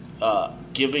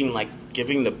giving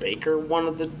the baker one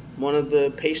of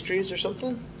the pastries or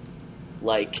something.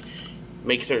 Like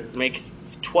make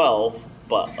 12,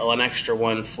 but an extra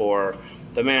one for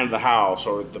the man of the house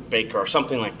or the baker or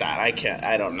something like that.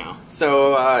 I don't know.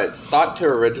 So it's thought to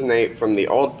originate from the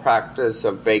old practice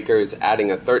of bakers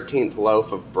adding a 13th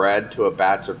loaf of bread to a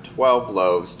batch of 12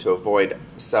 loaves to avoid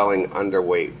selling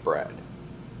underweight bread.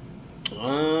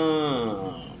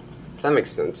 Oh. So that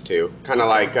makes sense too. Kind of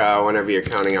like whenever you're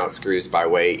counting out screws by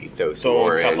weight, you throw some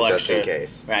more in just in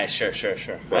case. Right, sure.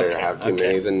 Better to have too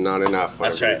many than not enough.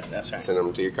 That's right. Send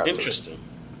them to your customers. Interesting.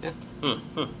 Yeah.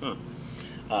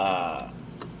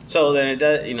 So then it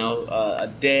does,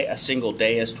 a single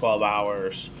day is 12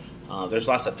 hours. There's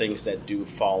lots of things that do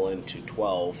fall into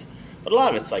 12, but a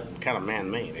lot of it's like kind of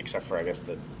man-made, except for I guess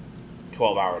the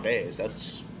 12-hour days.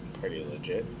 That's pretty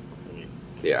legit. I mean,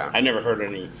 yeah. I never heard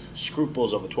any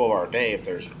scruples of a 12-hour day if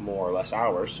there's more or less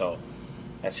hours, so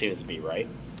that seems to be right.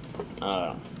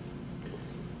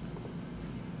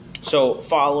 So,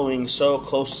 following so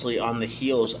closely on the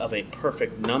heels of a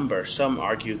perfect number, some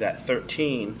argue that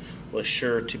 13 was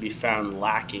sure to be found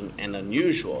lacking and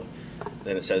unusual.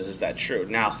 Then it says, is that true?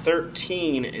 Now,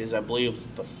 13 is, I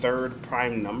believe, the third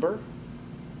prime number.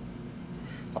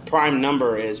 A prime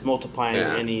number is multiplying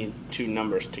any two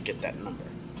numbers to get that number.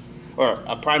 Or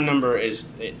a prime number is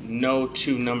no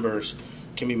two numbers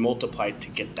can be multiplied to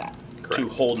get that. Correct. Two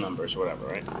whole numbers or whatever,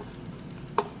 right?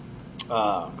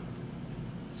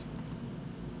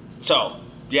 So,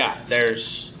 yeah, I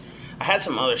had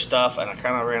some other stuff, and I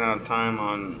kind of ran out of time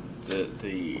on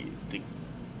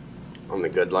on the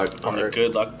good luck part. On the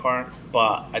good luck part,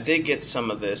 but I did get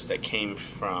some of this that came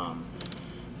from,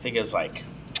 I think it was like,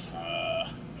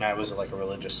 it was like a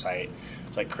religious site.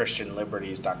 It's like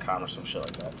ChristianLiberties.com or some shit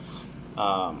like that.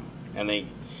 And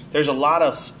there's a lot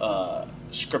of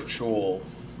scriptural.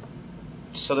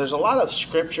 So there's a lot of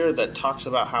scripture that talks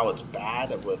about how it's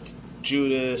bad with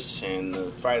Judas and the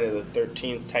Friday the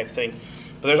 13th type thing,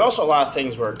 but there's also a lot of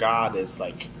things where God is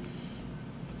like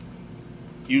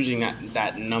using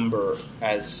that number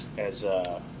as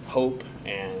hope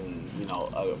and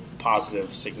a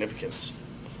positive significance.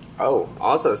 Oh,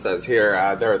 also says here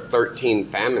there are 13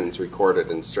 famines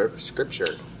recorded in scripture.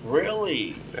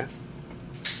 Really? Yeah.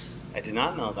 I did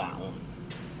not know that one.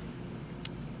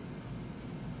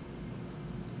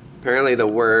 Apparently the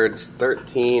words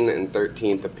 13 and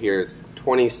 13th appears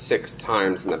 26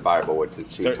 times in the Bible, which is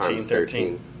 2 times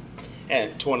 13.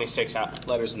 And 26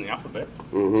 letters in the alphabet.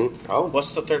 Mm-hmm. Oh. What's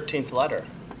the 13th letter?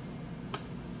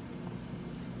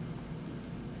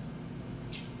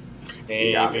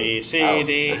 A, B, C,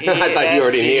 D, E, I thought you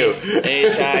already knew.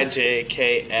 H, I, J,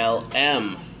 K, L,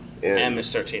 M. Yeah. M is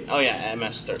 13. Oh, yeah,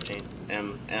 MS 13.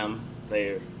 M,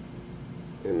 they...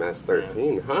 MS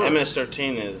 13, yeah. huh? MS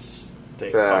 13 is the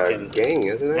it's fucking... a gang,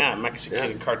 isn't it? Yeah,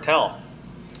 Mexican cartel.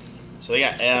 So they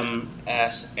got M,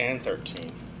 S, and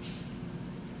 13.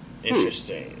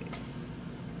 Interesting.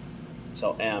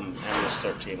 So M is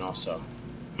 13 also.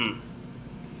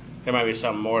 There might be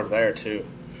something more there, too.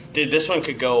 Dude, this one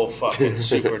could go fucking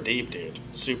super deep, dude.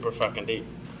 Super fucking deep.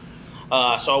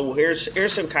 So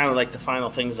here's some kind of like the final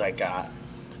things I got.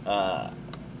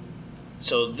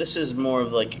 So this is more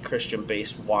of like a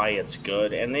Christian-based why it's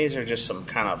good, and these are just some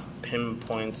kind of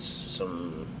pinpoints,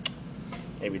 some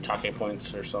maybe talking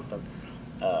points or something.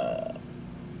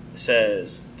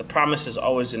 Says, the promise is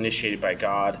always initiated by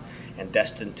God and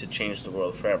destined to change the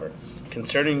world forever.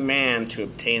 Concerning man to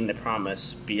obtain the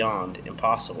promise beyond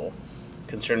impossible.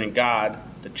 Concerning God,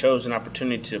 the chosen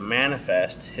opportunity to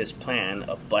manifest his plan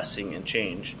of blessing and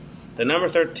change. The number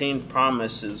 13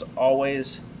 promise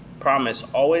always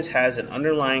has an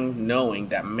underlying knowing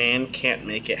that man can't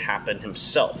make it happen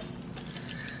himself.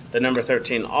 The number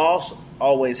 13 also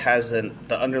always has the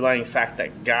underlying fact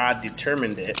that God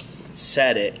determined it,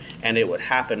 said it, and it would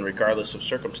happen regardless of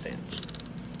circumstance.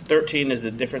 13 is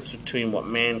the difference between what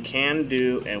man can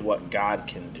do and what God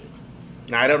can do.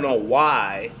 Now, I don't know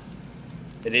why.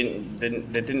 They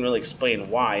didn't really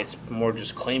explain why. It's more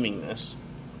just claiming this.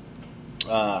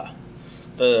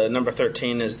 The number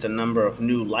 13 is the number of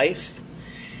new life.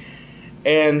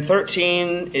 And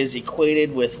 13 is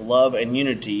equated with love and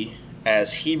unity,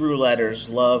 as Hebrew letters,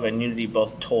 love and unity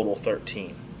both total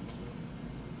 13.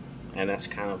 And that's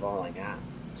kind of all I got.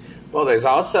 Well, there's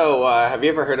also, have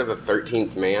you ever heard of the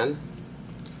 13th man?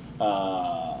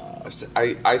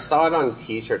 I saw it on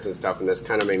T-shirts and stuff, and this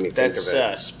kind of made me think of it.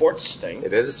 That's a sports thing.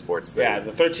 It is a sports thing. Yeah,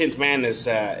 the 13th man is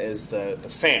the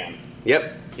fan.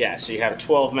 Yep. Yeah, so you have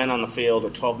 12 men on the field or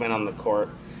 12 men on the court,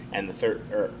 and the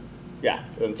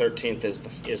 13th is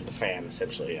the fan,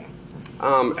 essentially. Yeah.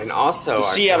 And also the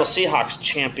Seattle Seahawks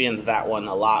championed that one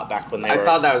a lot back when they were. I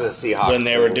thought that was a Seahawks when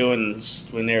they were doing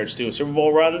Super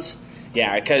Bowl runs.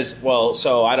 Yeah, because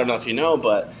so I don't know if you know,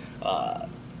 but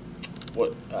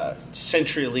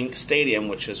CenturyLink Stadium,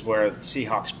 which is where the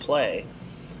Seahawks play,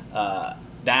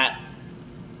 that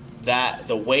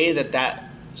the way that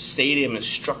stadium is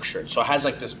structured, so it has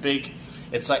like this big,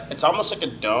 it's almost like a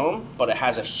dome, but it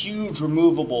has a huge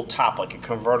removable top, like a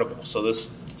convertible. So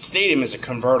this stadium is a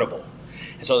convertible,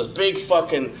 and so this big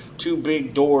fucking 2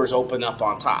 big doors open up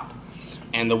on top,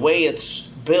 and the way it's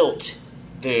built,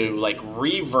 the like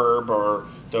reverb or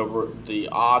the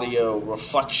audio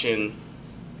reflection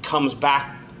comes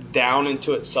back down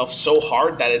into itself so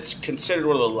hard that it's considered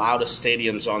one of the loudest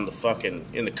stadiums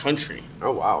in the country.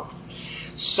 Oh wow.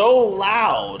 So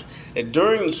loud that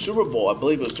during the Super Bowl, I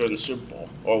believe it was during the Super Bowl,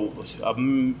 or a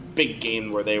big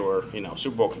game where they were,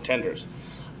 Super Bowl contenders,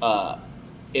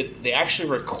 they actually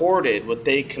recorded what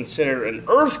they consider an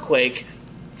earthquake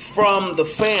from the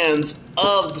fans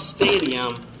of the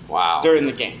stadium. Wow. During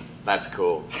the game. That's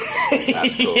cool.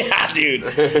 That's cool. Yeah, dude.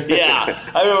 Yeah.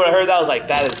 I remember when I heard that, I was like,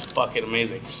 that is fucking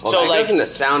amazing. Well, so, that goes into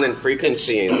sound and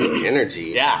frequency and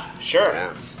energy. Yeah, sure.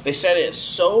 Yeah. They said it's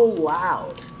so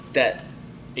loud that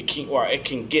it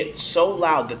can get so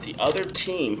loud that the other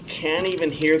team can't even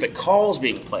hear the calls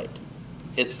being played.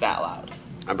 It's that loud.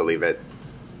 I believe it.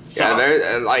 So, yeah,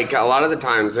 there, like a lot of the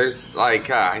times, there's like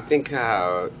I think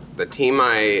the team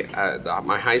my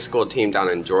high school team down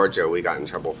in Georgia, we got in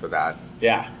trouble for that.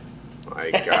 Yeah.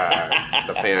 Like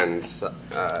the fans,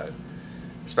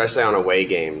 especially on away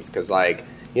games, because like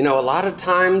a lot of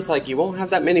times like you won't have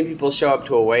that many people show up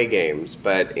to away games,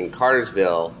 but in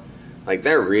Cartersville, like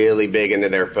they're really big into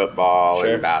their football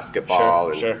and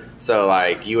basketball, so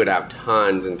like you would have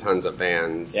tons and tons of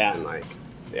fans. Yeah. And like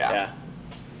yeah,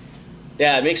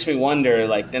 it makes me wonder.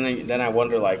 Like then I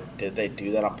wonder, like, did they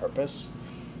do that on purpose?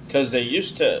 Because they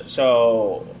used to.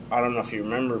 So I don't know if you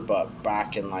remember, but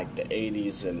back in like the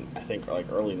 80s and I think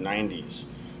like early 90s,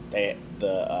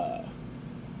 the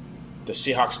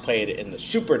Seahawks played in the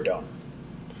Superdome,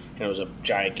 and it was a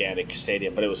gigantic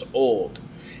stadium, but it was old,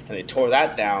 and they tore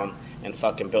that down and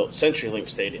fucking built CenturyLink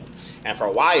Stadium. And for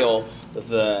a while,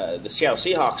 the Seattle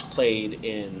Seahawks played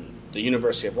in the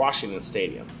University of Washington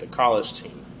Stadium, the college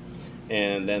team,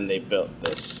 and then they built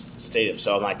this stadium.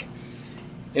 So I'm like,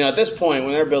 at this point,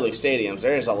 when they're building stadiums,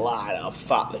 there's a lot of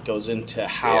thought that goes into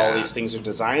how these things are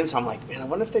designed. So I'm like, man, I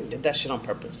wonder if they did that shit on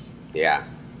purpose. Yeah,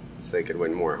 so they could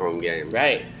win more home games.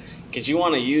 Right. Because you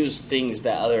want to use things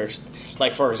that others...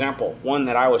 Like, for example, one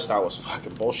that I always thought was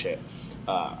fucking bullshit.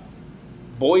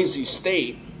 Boise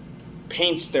State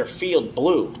paints their field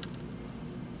blue.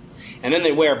 And then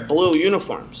they wear blue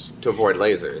uniforms. To avoid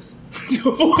lasers. To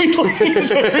avoid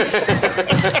lasers.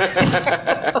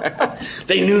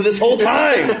 They knew this whole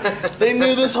time.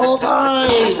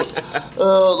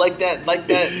 Like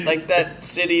that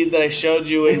city that I showed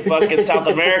you in fucking South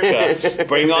America.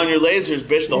 Bring on your lasers,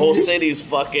 bitch. The whole city's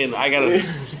fucking. I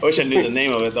wish I knew the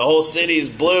name of it. The whole city's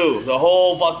blue. The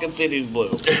whole fucking city's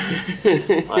blue.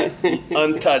 Like,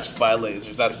 untouched by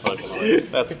lasers. That's fucking hilarious.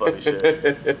 That's funny shit.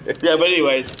 Yeah, but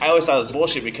anyways, I always thought it was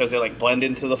bullshit because they like blend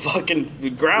into the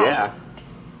fucking ground. Yeah.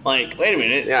 Like, wait a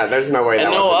minute. Yeah, there's no way that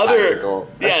was practical.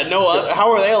 Yeah, how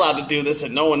are they allowed to do this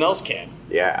and no one else can?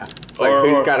 Yeah. It's like,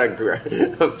 who's got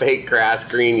a fake grass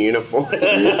green uniform? The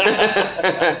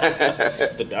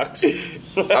Ducks?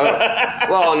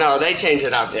 Well, no, they change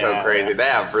it up so crazy. Yeah. They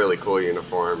have really cool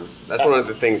uniforms. That's one of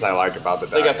the things I like about the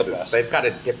Ducks. They got the best. They've got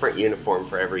a different uniform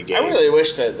for every game. I really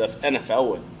wish that the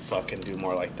NFL would fucking do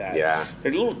more like that. Yeah.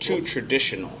 They're a little too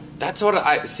traditional. That's what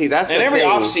I see. That's and the every thing.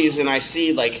 off season, I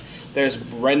see like there's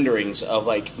renderings of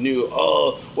like new.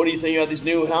 Oh, what do you think about these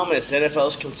new helmets?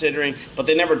 NFL's considering, but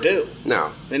they never do.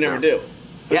 No, they never do.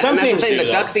 But yeah, and that's the thing.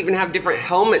 The Ducks even have different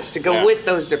helmets to go with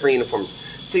those different uniforms.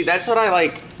 See, that's what I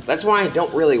like. That's why I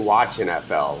don't really watch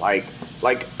NFL. Like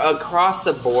across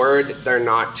the board, they're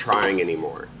not trying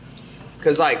anymore.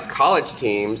 Because, like, college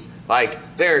teams,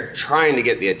 like, they're trying to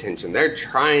get the attention. They're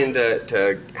trying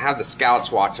to have the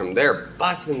scouts watch them. They're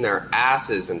busting their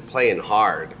asses and playing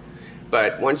hard.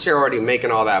 But once you're already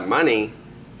making all that money,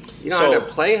 you don't have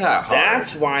to play that hard.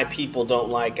 That's why people don't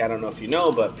like, I don't know if you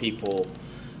know, but people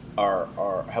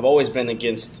have always been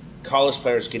against college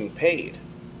players getting paid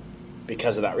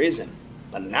because of that reason.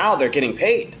 But now they're getting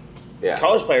paid. Yeah.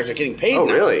 College players are getting paid now. Oh,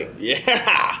 really?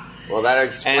 Yeah. Well, that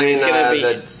explains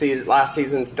last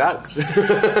season's Ducks.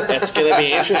 It's going to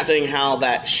be interesting how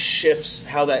that shifts,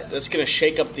 that's going to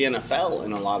shake up the NFL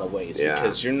in a lot of ways. Yeah.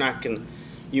 Because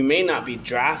you may not be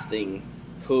drafting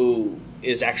who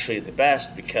is actually the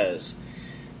best because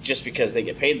they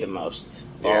get paid the most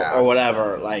or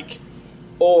whatever. Like,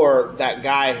 or that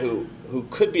guy who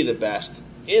could be the best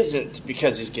isn't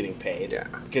because he's getting paid. Yeah.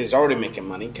 Because he's already making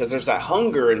money. Because there's that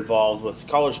hunger involved with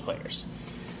college players.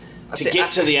 to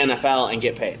get to the NFL and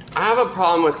get paid. I have a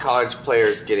problem with college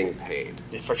players getting paid.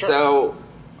 Yeah, for sure. So,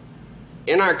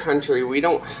 in our country, we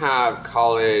don't have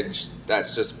college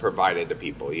that's just provided to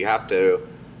people. You have to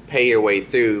pay your way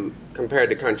through compared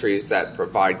to countries that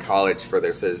provide college for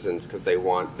their citizens because they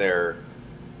want their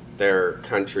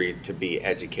country to be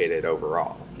educated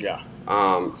overall. Yeah.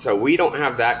 So we don't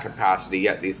have that capacity,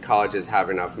 yet these colleges have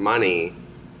enough money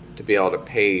to be able to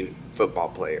pay football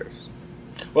players.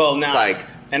 Well, now, It's like,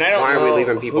 and I don't why know are we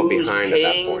leaving people who's behind paying,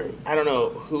 at that point? I don't know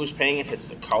who's paying, if it's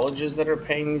the colleges that are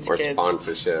paying these Or kids.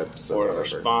 sponsorships. Or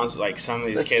whatever. like some of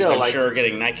these But kids, still, I'm like- sure, are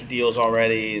getting Nike deals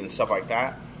already and stuff like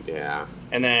that. Yeah.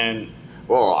 And then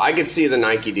Well, I could see the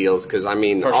Nike deals because, I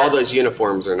mean, For all sure. those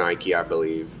uniforms are Nike, I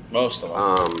believe. most of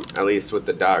them, At least with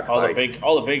the Ducks. all like,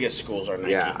 the biggest schools are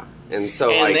Nike. Yeah. And so,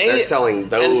 And like, they're selling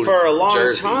those and for a long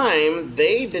jerseys. time,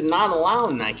 they did not allow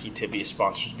Nike to be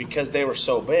sponsors because they were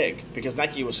so big. Because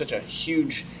Nike was such a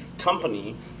huge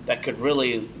company that could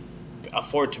really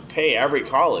afford to pay every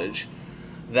college.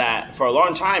 That for a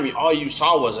long time, all you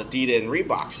saw was Adidas and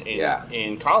Reeboks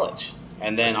in college.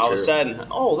 And then That's all of a true. sudden,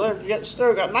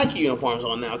 they've got Nike uniforms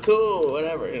on now. Cool,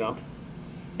 whatever, you know.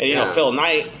 And you know, Yeah. Phil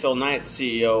Knight, the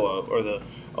CEO or the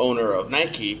owner of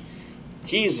Nike,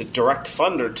 he's a direct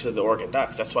funder to the Oregon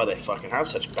Ducks. That's why they fucking have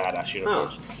such badass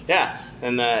uniforms. Yeah,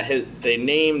 and they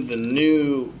named the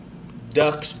new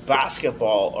Ducks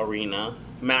basketball arena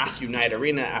Matthew Knight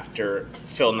Arena after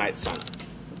Phil Knight's son.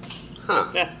 Huh.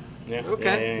 Yeah.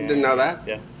 Okay. Didn't know that.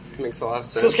 Yeah. Makes a lot of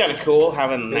sense. So it's kind of cool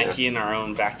having Nike in our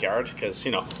own backyard because,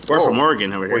 you know, we're from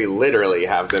Oregon over here. We literally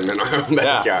have them in our own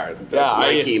backyard. The Yeah,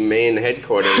 Nike main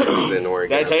headquarters is in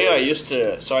Oregon. Did I tell you I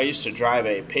used to drive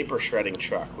a paper shredding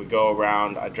truck. We go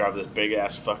around. I drive this big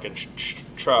ass fucking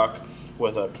truck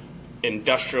with a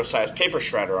industrial sized paper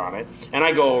shredder on it, and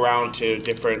I go around to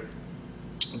different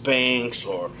banks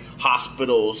or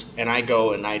hospitals, and I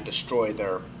go and I destroy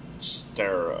their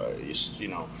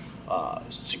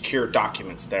secure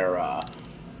documents. Their I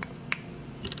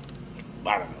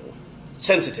don't know,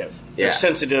 sensitive. Yeah. They're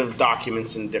sensitive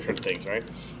documents and different things, right?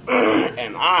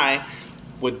 And I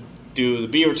would do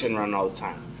the Beaverton run all the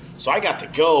time. So I got to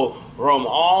go roam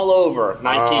all over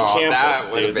Nike campus,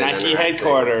 that would've dude, been Nike interesting.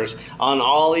 headquarters, on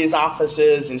all these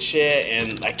offices and shit,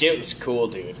 and like it was cool,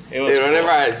 dude. It was Dude, whenever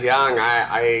cool. I was young,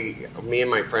 me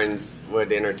and my friends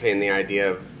would entertain the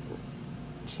idea of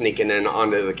sneaking in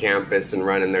onto the campus and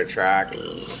running their track.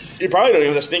 You probably don't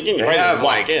even have to sneak in. You They probably have just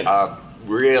walk like in. a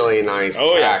really nice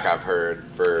Oh, track, yeah. I've heard,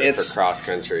 for cross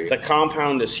country. The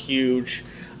compound is huge.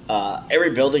 Every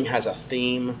building has a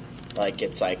theme. Like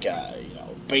it's like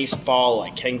baseball,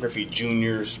 like Ken Griffey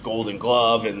Jr.'s Golden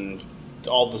Glove, and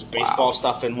all this baseball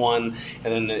stuff in one.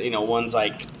 And then one's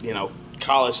like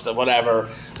college stuff, whatever.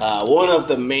 One of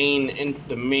the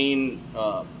main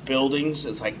buildings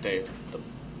is like the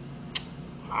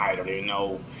I don't even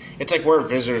know. It's like where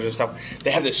visitors and stuff.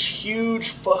 They have this huge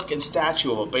fucking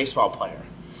statue of a baseball player.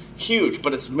 Huge,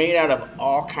 but it's made out of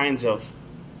all kinds of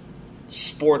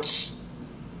sports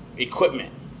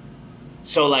equipment.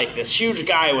 So like this huge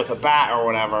guy with a bat or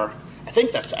whatever. I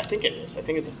think it is. I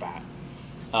think it's a bat.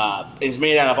 Is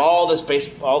made out of all this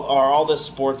baseball or all this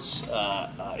sports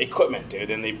equipment, dude.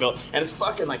 And they built, and it's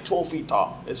fucking like 12 feet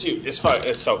tall. It's huge. It's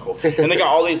so cool. And they got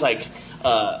all these like,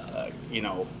 the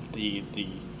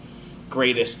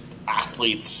greatest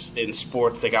athletes in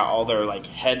sports. They got all their like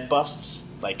head busts,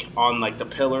 like on like the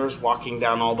pillars, walking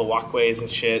down all the walkways and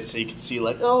shit. So you can see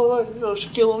like,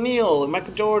 Shaquille O'Neal and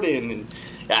Michael Jordan, and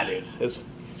yeah, dude, it's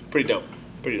pretty dope.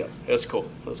 Pretty dope. It was cool.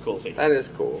 It was cool to see. That is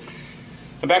cool.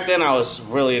 And back then, I was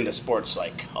really into sports,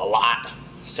 like a lot.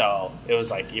 So it was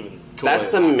like even cooler.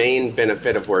 That's the main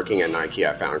benefit of working at Nike,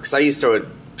 I found. Because I used to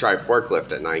drive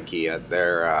forklift at Nike at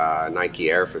their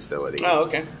Nike Air facility. Oh,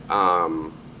 okay.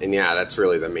 And yeah, that's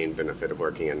really the main benefit of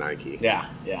working at Nike. Yeah.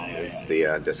 Is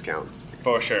the discounts.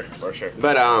 For sure.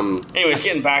 But Anyways,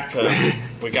 getting back to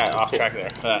we got off track there.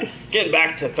 Getting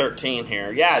back to 13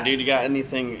 here. Yeah, dude, you got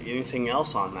anything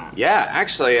else on that? yeah,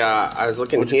 actually, I was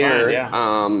looking What'd you here. find?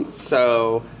 Yeah.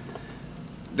 So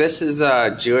this is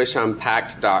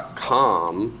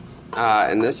JewishUnpacked.com.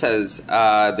 And this says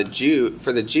for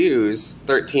the Jews,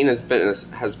 13 has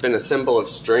been a symbol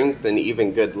of strength and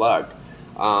even good luck.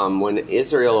 When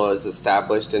Israel was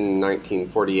established in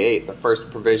 1948, the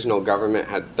first provisional government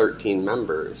had 13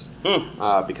 members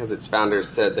because its founders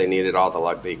said they needed all the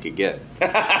luck they could get.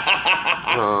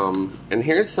 And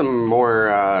here's some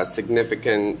more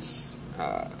significant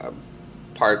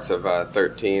parts of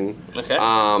 13. Okay.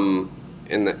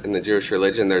 In the Jewish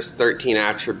religion, there's 13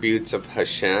 attributes of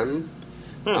Hashem.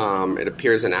 It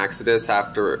appears in Exodus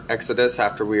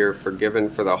after we are forgiven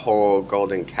for the whole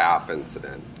golden calf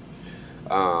incident.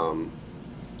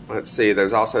 Let's see.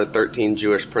 There's also 13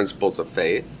 Jewish principles of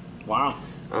faith. Wow.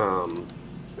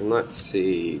 And let's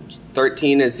see.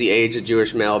 13 is the age a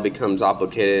Jewish male becomes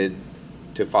obligated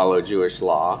to follow Jewish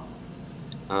law.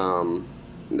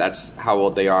 That's how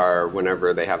old they are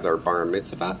whenever they have their bar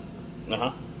mitzvah.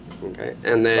 Uh-huh. Okay.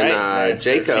 And then Right,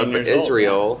 Jacob, 13 years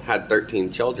Israel, old, had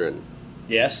 13 children.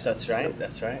 Yes, that's right.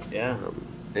 That's right. Yeah.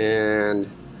 And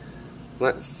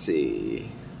let's see.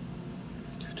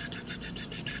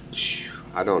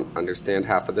 I don't understand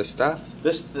half of this stuff.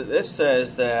 This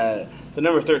says that the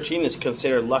number 13 is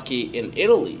considered lucky in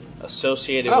Italy,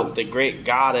 associated with the great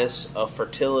goddess of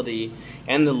fertility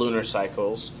and the lunar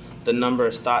cycles. The number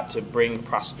is thought to bring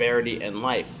prosperity and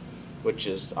life, which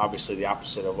is obviously the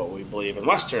opposite of what we believe in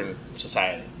Western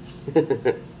society.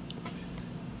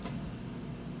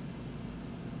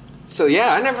 So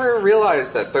yeah, I never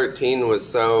realized that 13 was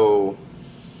so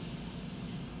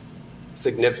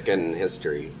significant in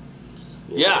history.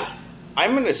 Yeah.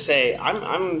 I'm going to say,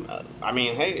 I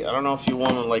mean, hey, I don't know if you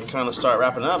want to like kind of start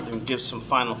wrapping up and give some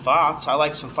final thoughts. I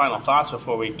like some final thoughts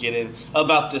before we get in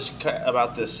about this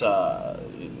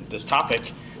this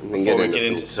topic before we get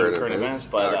into some current events.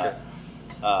 But okay.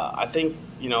 I think,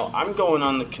 you know, I'm going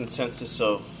on the consensus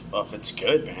of it's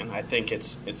good, man. I think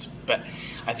it's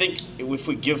I think if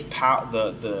we give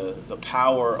the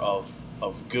power of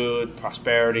good,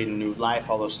 prosperity, new life,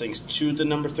 all those things to the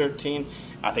number 13,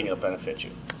 I think it'll benefit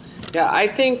you. Yeah, I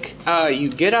think you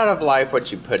get out of life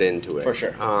what you put into it. For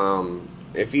sure.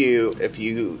 If you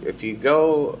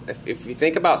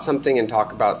think about something and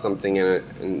talk about something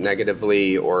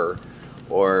negatively or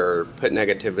put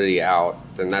negativity out,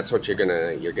 then that's what you're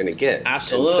gonna get.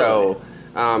 Absolutely. And so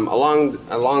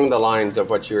along the lines of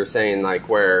what you were saying, like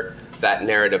where that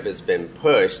narrative has been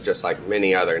pushed, just like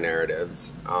many other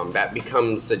narratives, that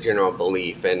becomes the general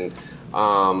belief. And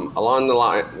along the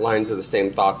lines of the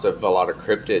same thoughts of a lot of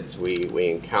cryptids we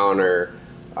encounter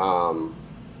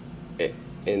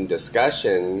in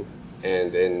discussion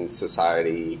and in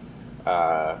society,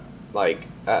 like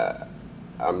a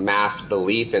mass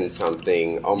belief in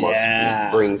something almost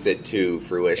brings it to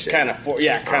fruition. Kind of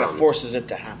forces it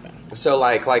to happen. So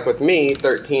like with me,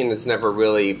 13 has never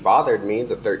really bothered me.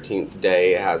 The 13th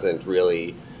day hasn't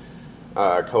really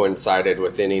coincided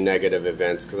with any negative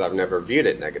events because I've never viewed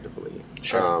it negatively.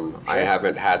 Sure. I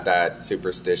haven't had that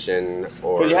superstition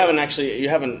or. But you haven't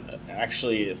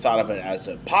actually thought of it as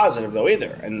a positive though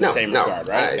either in the same regard,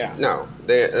 right? No,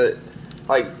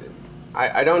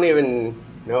 I don't even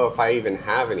know if I even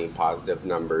have any positive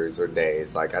numbers or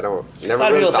days. Like never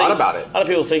really thought about it. A lot of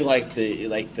people think like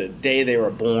the day they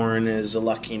were born is a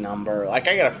lucky number. Like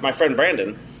I got my friend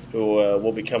Brandon, who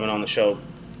will be coming on the show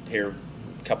here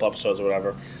a couple episodes or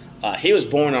whatever. He was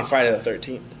born on Friday the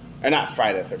 13th. Or not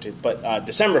Friday the 13th, but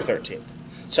December 13th.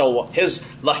 So his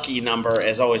lucky number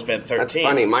has always been 13. That's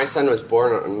funny. My son was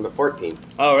born on the 14th.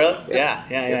 Oh, really? Yeah.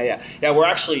 Yeah, we're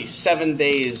actually 7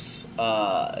 days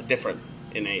different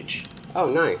in age. Oh,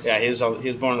 nice. Yeah, he was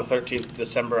born on the 13th of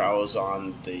December. I was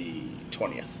on the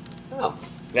 20th. Oh.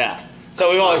 Yeah.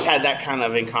 So we've always had that kind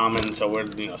of in common. So we're,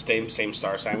 same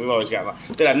star sign. We've always got.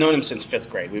 Dude, I've known him since 5th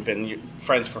grade. We've been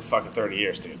friends for fucking 30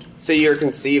 years, dude. So you're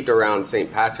conceived around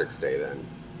St. Patrick's Day then?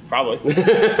 Probably.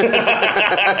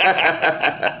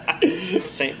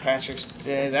 St. Patrick's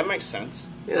Day. That makes sense.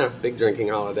 Yeah, big drinking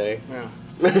holiday. Yeah.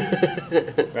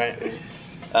 Right.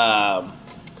 I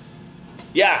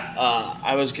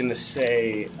was going to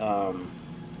say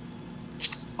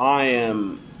I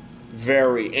am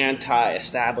very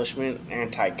anti-establishment,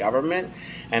 anti-government,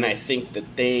 and I think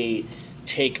that they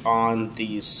take on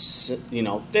these,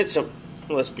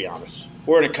 let's be honest.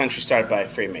 We're in a country started by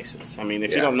Freemasons. I mean, if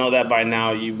you don't know that by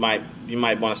now, you might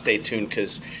want to stay tuned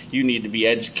because you need to be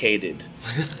educated.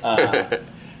 Yeah,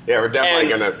 we're definitely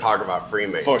going to talk about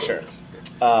Freemasons. For sure.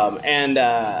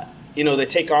 They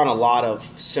take on a lot of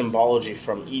symbology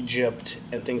from Egypt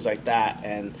and things like that,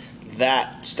 and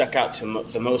that stuck out to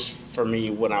the most for me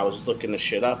when I was looking this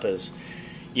shit up is,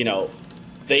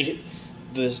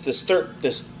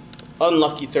 this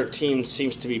unlucky 13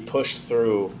 seems to be pushed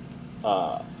through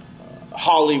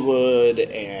Hollywood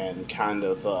and kind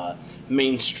of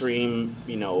mainstream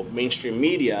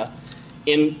media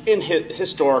in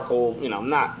historical,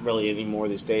 not really anymore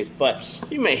these days, but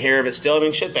you may hear of it still. I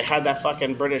mean, shit, they had that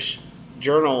fucking British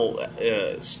Journal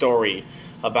story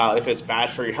about if it's bad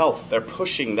for your health. They're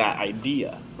pushing that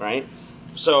idea, right?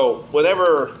 So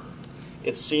whenever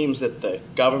it seems that the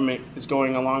government is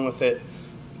going along with it,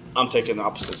 I'm taking the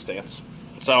opposite stance.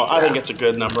 So I think it's a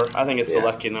good number. I think it's a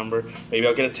lucky number. Maybe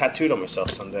I'll get it tattooed on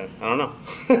myself someday. I don't know.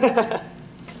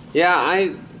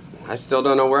 Yeah, I still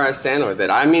don't know where I stand with it.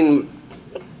 I mean,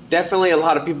 definitely a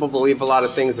lot of people believe a lot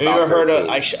of things Have you about ever heard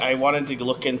 13. of? I wanted to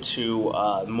look into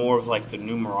more of like the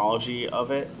numerology of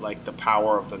it, like the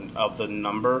power of the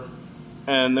number.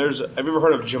 And have you ever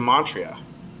heard of gematria?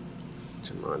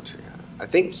 Gematria. I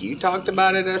think you talked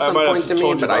about it at I some might have point to me,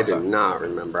 told you but I about do that. not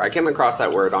remember. I came across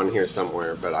that word on here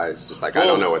somewhere, but I was just like, I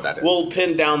don't know what that is. We'll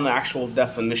pin down the actual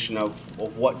definition of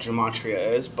what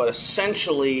gematria is, but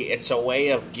essentially it's a way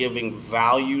of giving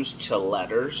values to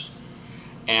letters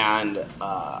and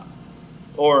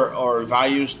or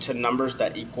values to numbers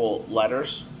that equal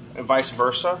letters and vice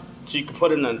versa. So you could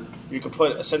put in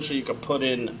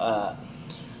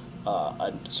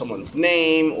someone's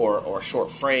name or a short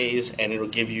phrase, and it'll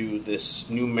give you this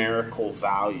numerical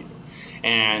value.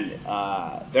 And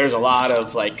there's a lot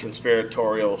of like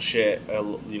conspiratorial shit,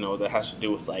 that has to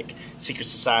do with like secret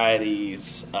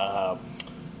societies,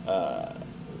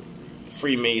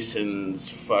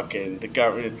 Freemasons, fucking the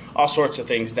government, all sorts of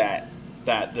things that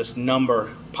this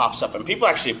number pops up, and people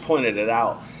actually pointed it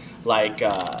out, like.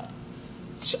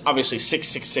 Obviously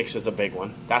 666 is a big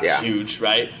one. That's huge,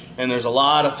 right? And there's a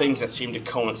lot of things that seem to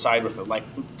coincide with it. Like,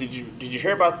 did you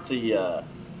hear about the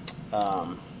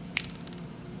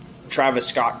Travis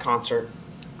Scott concert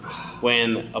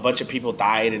when a bunch of people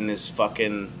died in his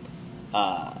fucking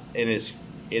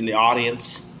in the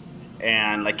audience,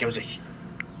 and like it was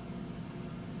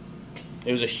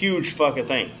a huge fucking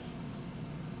thing.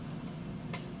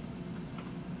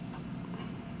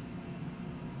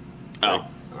 Oh.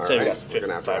 All So right. we got We're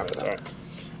gonna have to 55 wrap it minutes.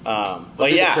 up. All right. But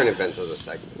But yeah, current events as a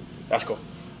segment. that's cool.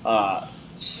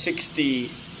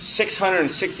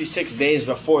 666 days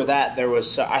before that, there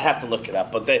was. I have to look it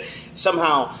up, but they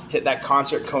somehow hit that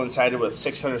concert coincided with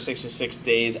 666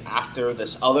 days after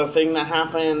this other thing that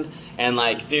happened, and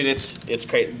like, dude, it's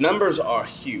crazy. Numbers are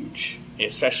huge,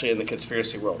 especially in the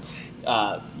conspiracy world.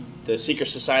 The secret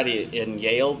society in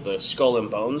Yale, the Skull and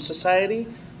Bones Society,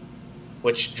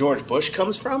 which George Bush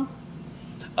comes from.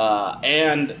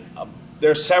 And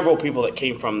there's several people that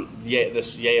came from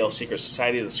this Yale Secret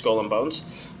Society, the Skull and Bones.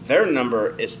 Their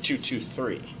number is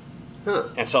 223,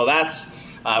 and so that's.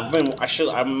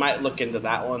 I might look into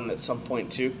that one at some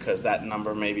point too, because that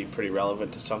number may be pretty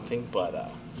relevant to something.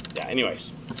 But yeah.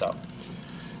 Anyways, so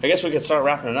I guess we could start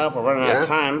wrapping it up. We're running out of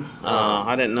time.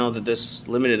 I didn't know that this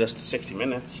limited us to 60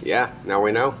 minutes. Yeah, now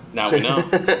we know. Now we know.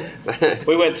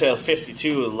 We went to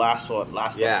 52 last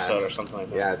episode or something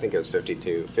like that. Yeah, I think it was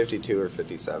 52 or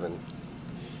 57.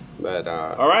 But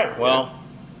all right, well,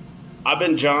 I've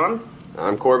been John.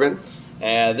 I'm Corbin.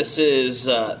 This is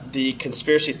the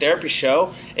Conspiracy Therapy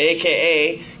Show,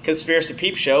 a.k.a. Conspiracy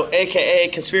Peep Show, a.k.a.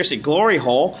 Conspiracy Glory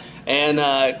Hole. And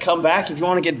come back if you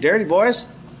want to get dirty, boys.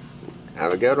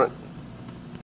 Have a good one.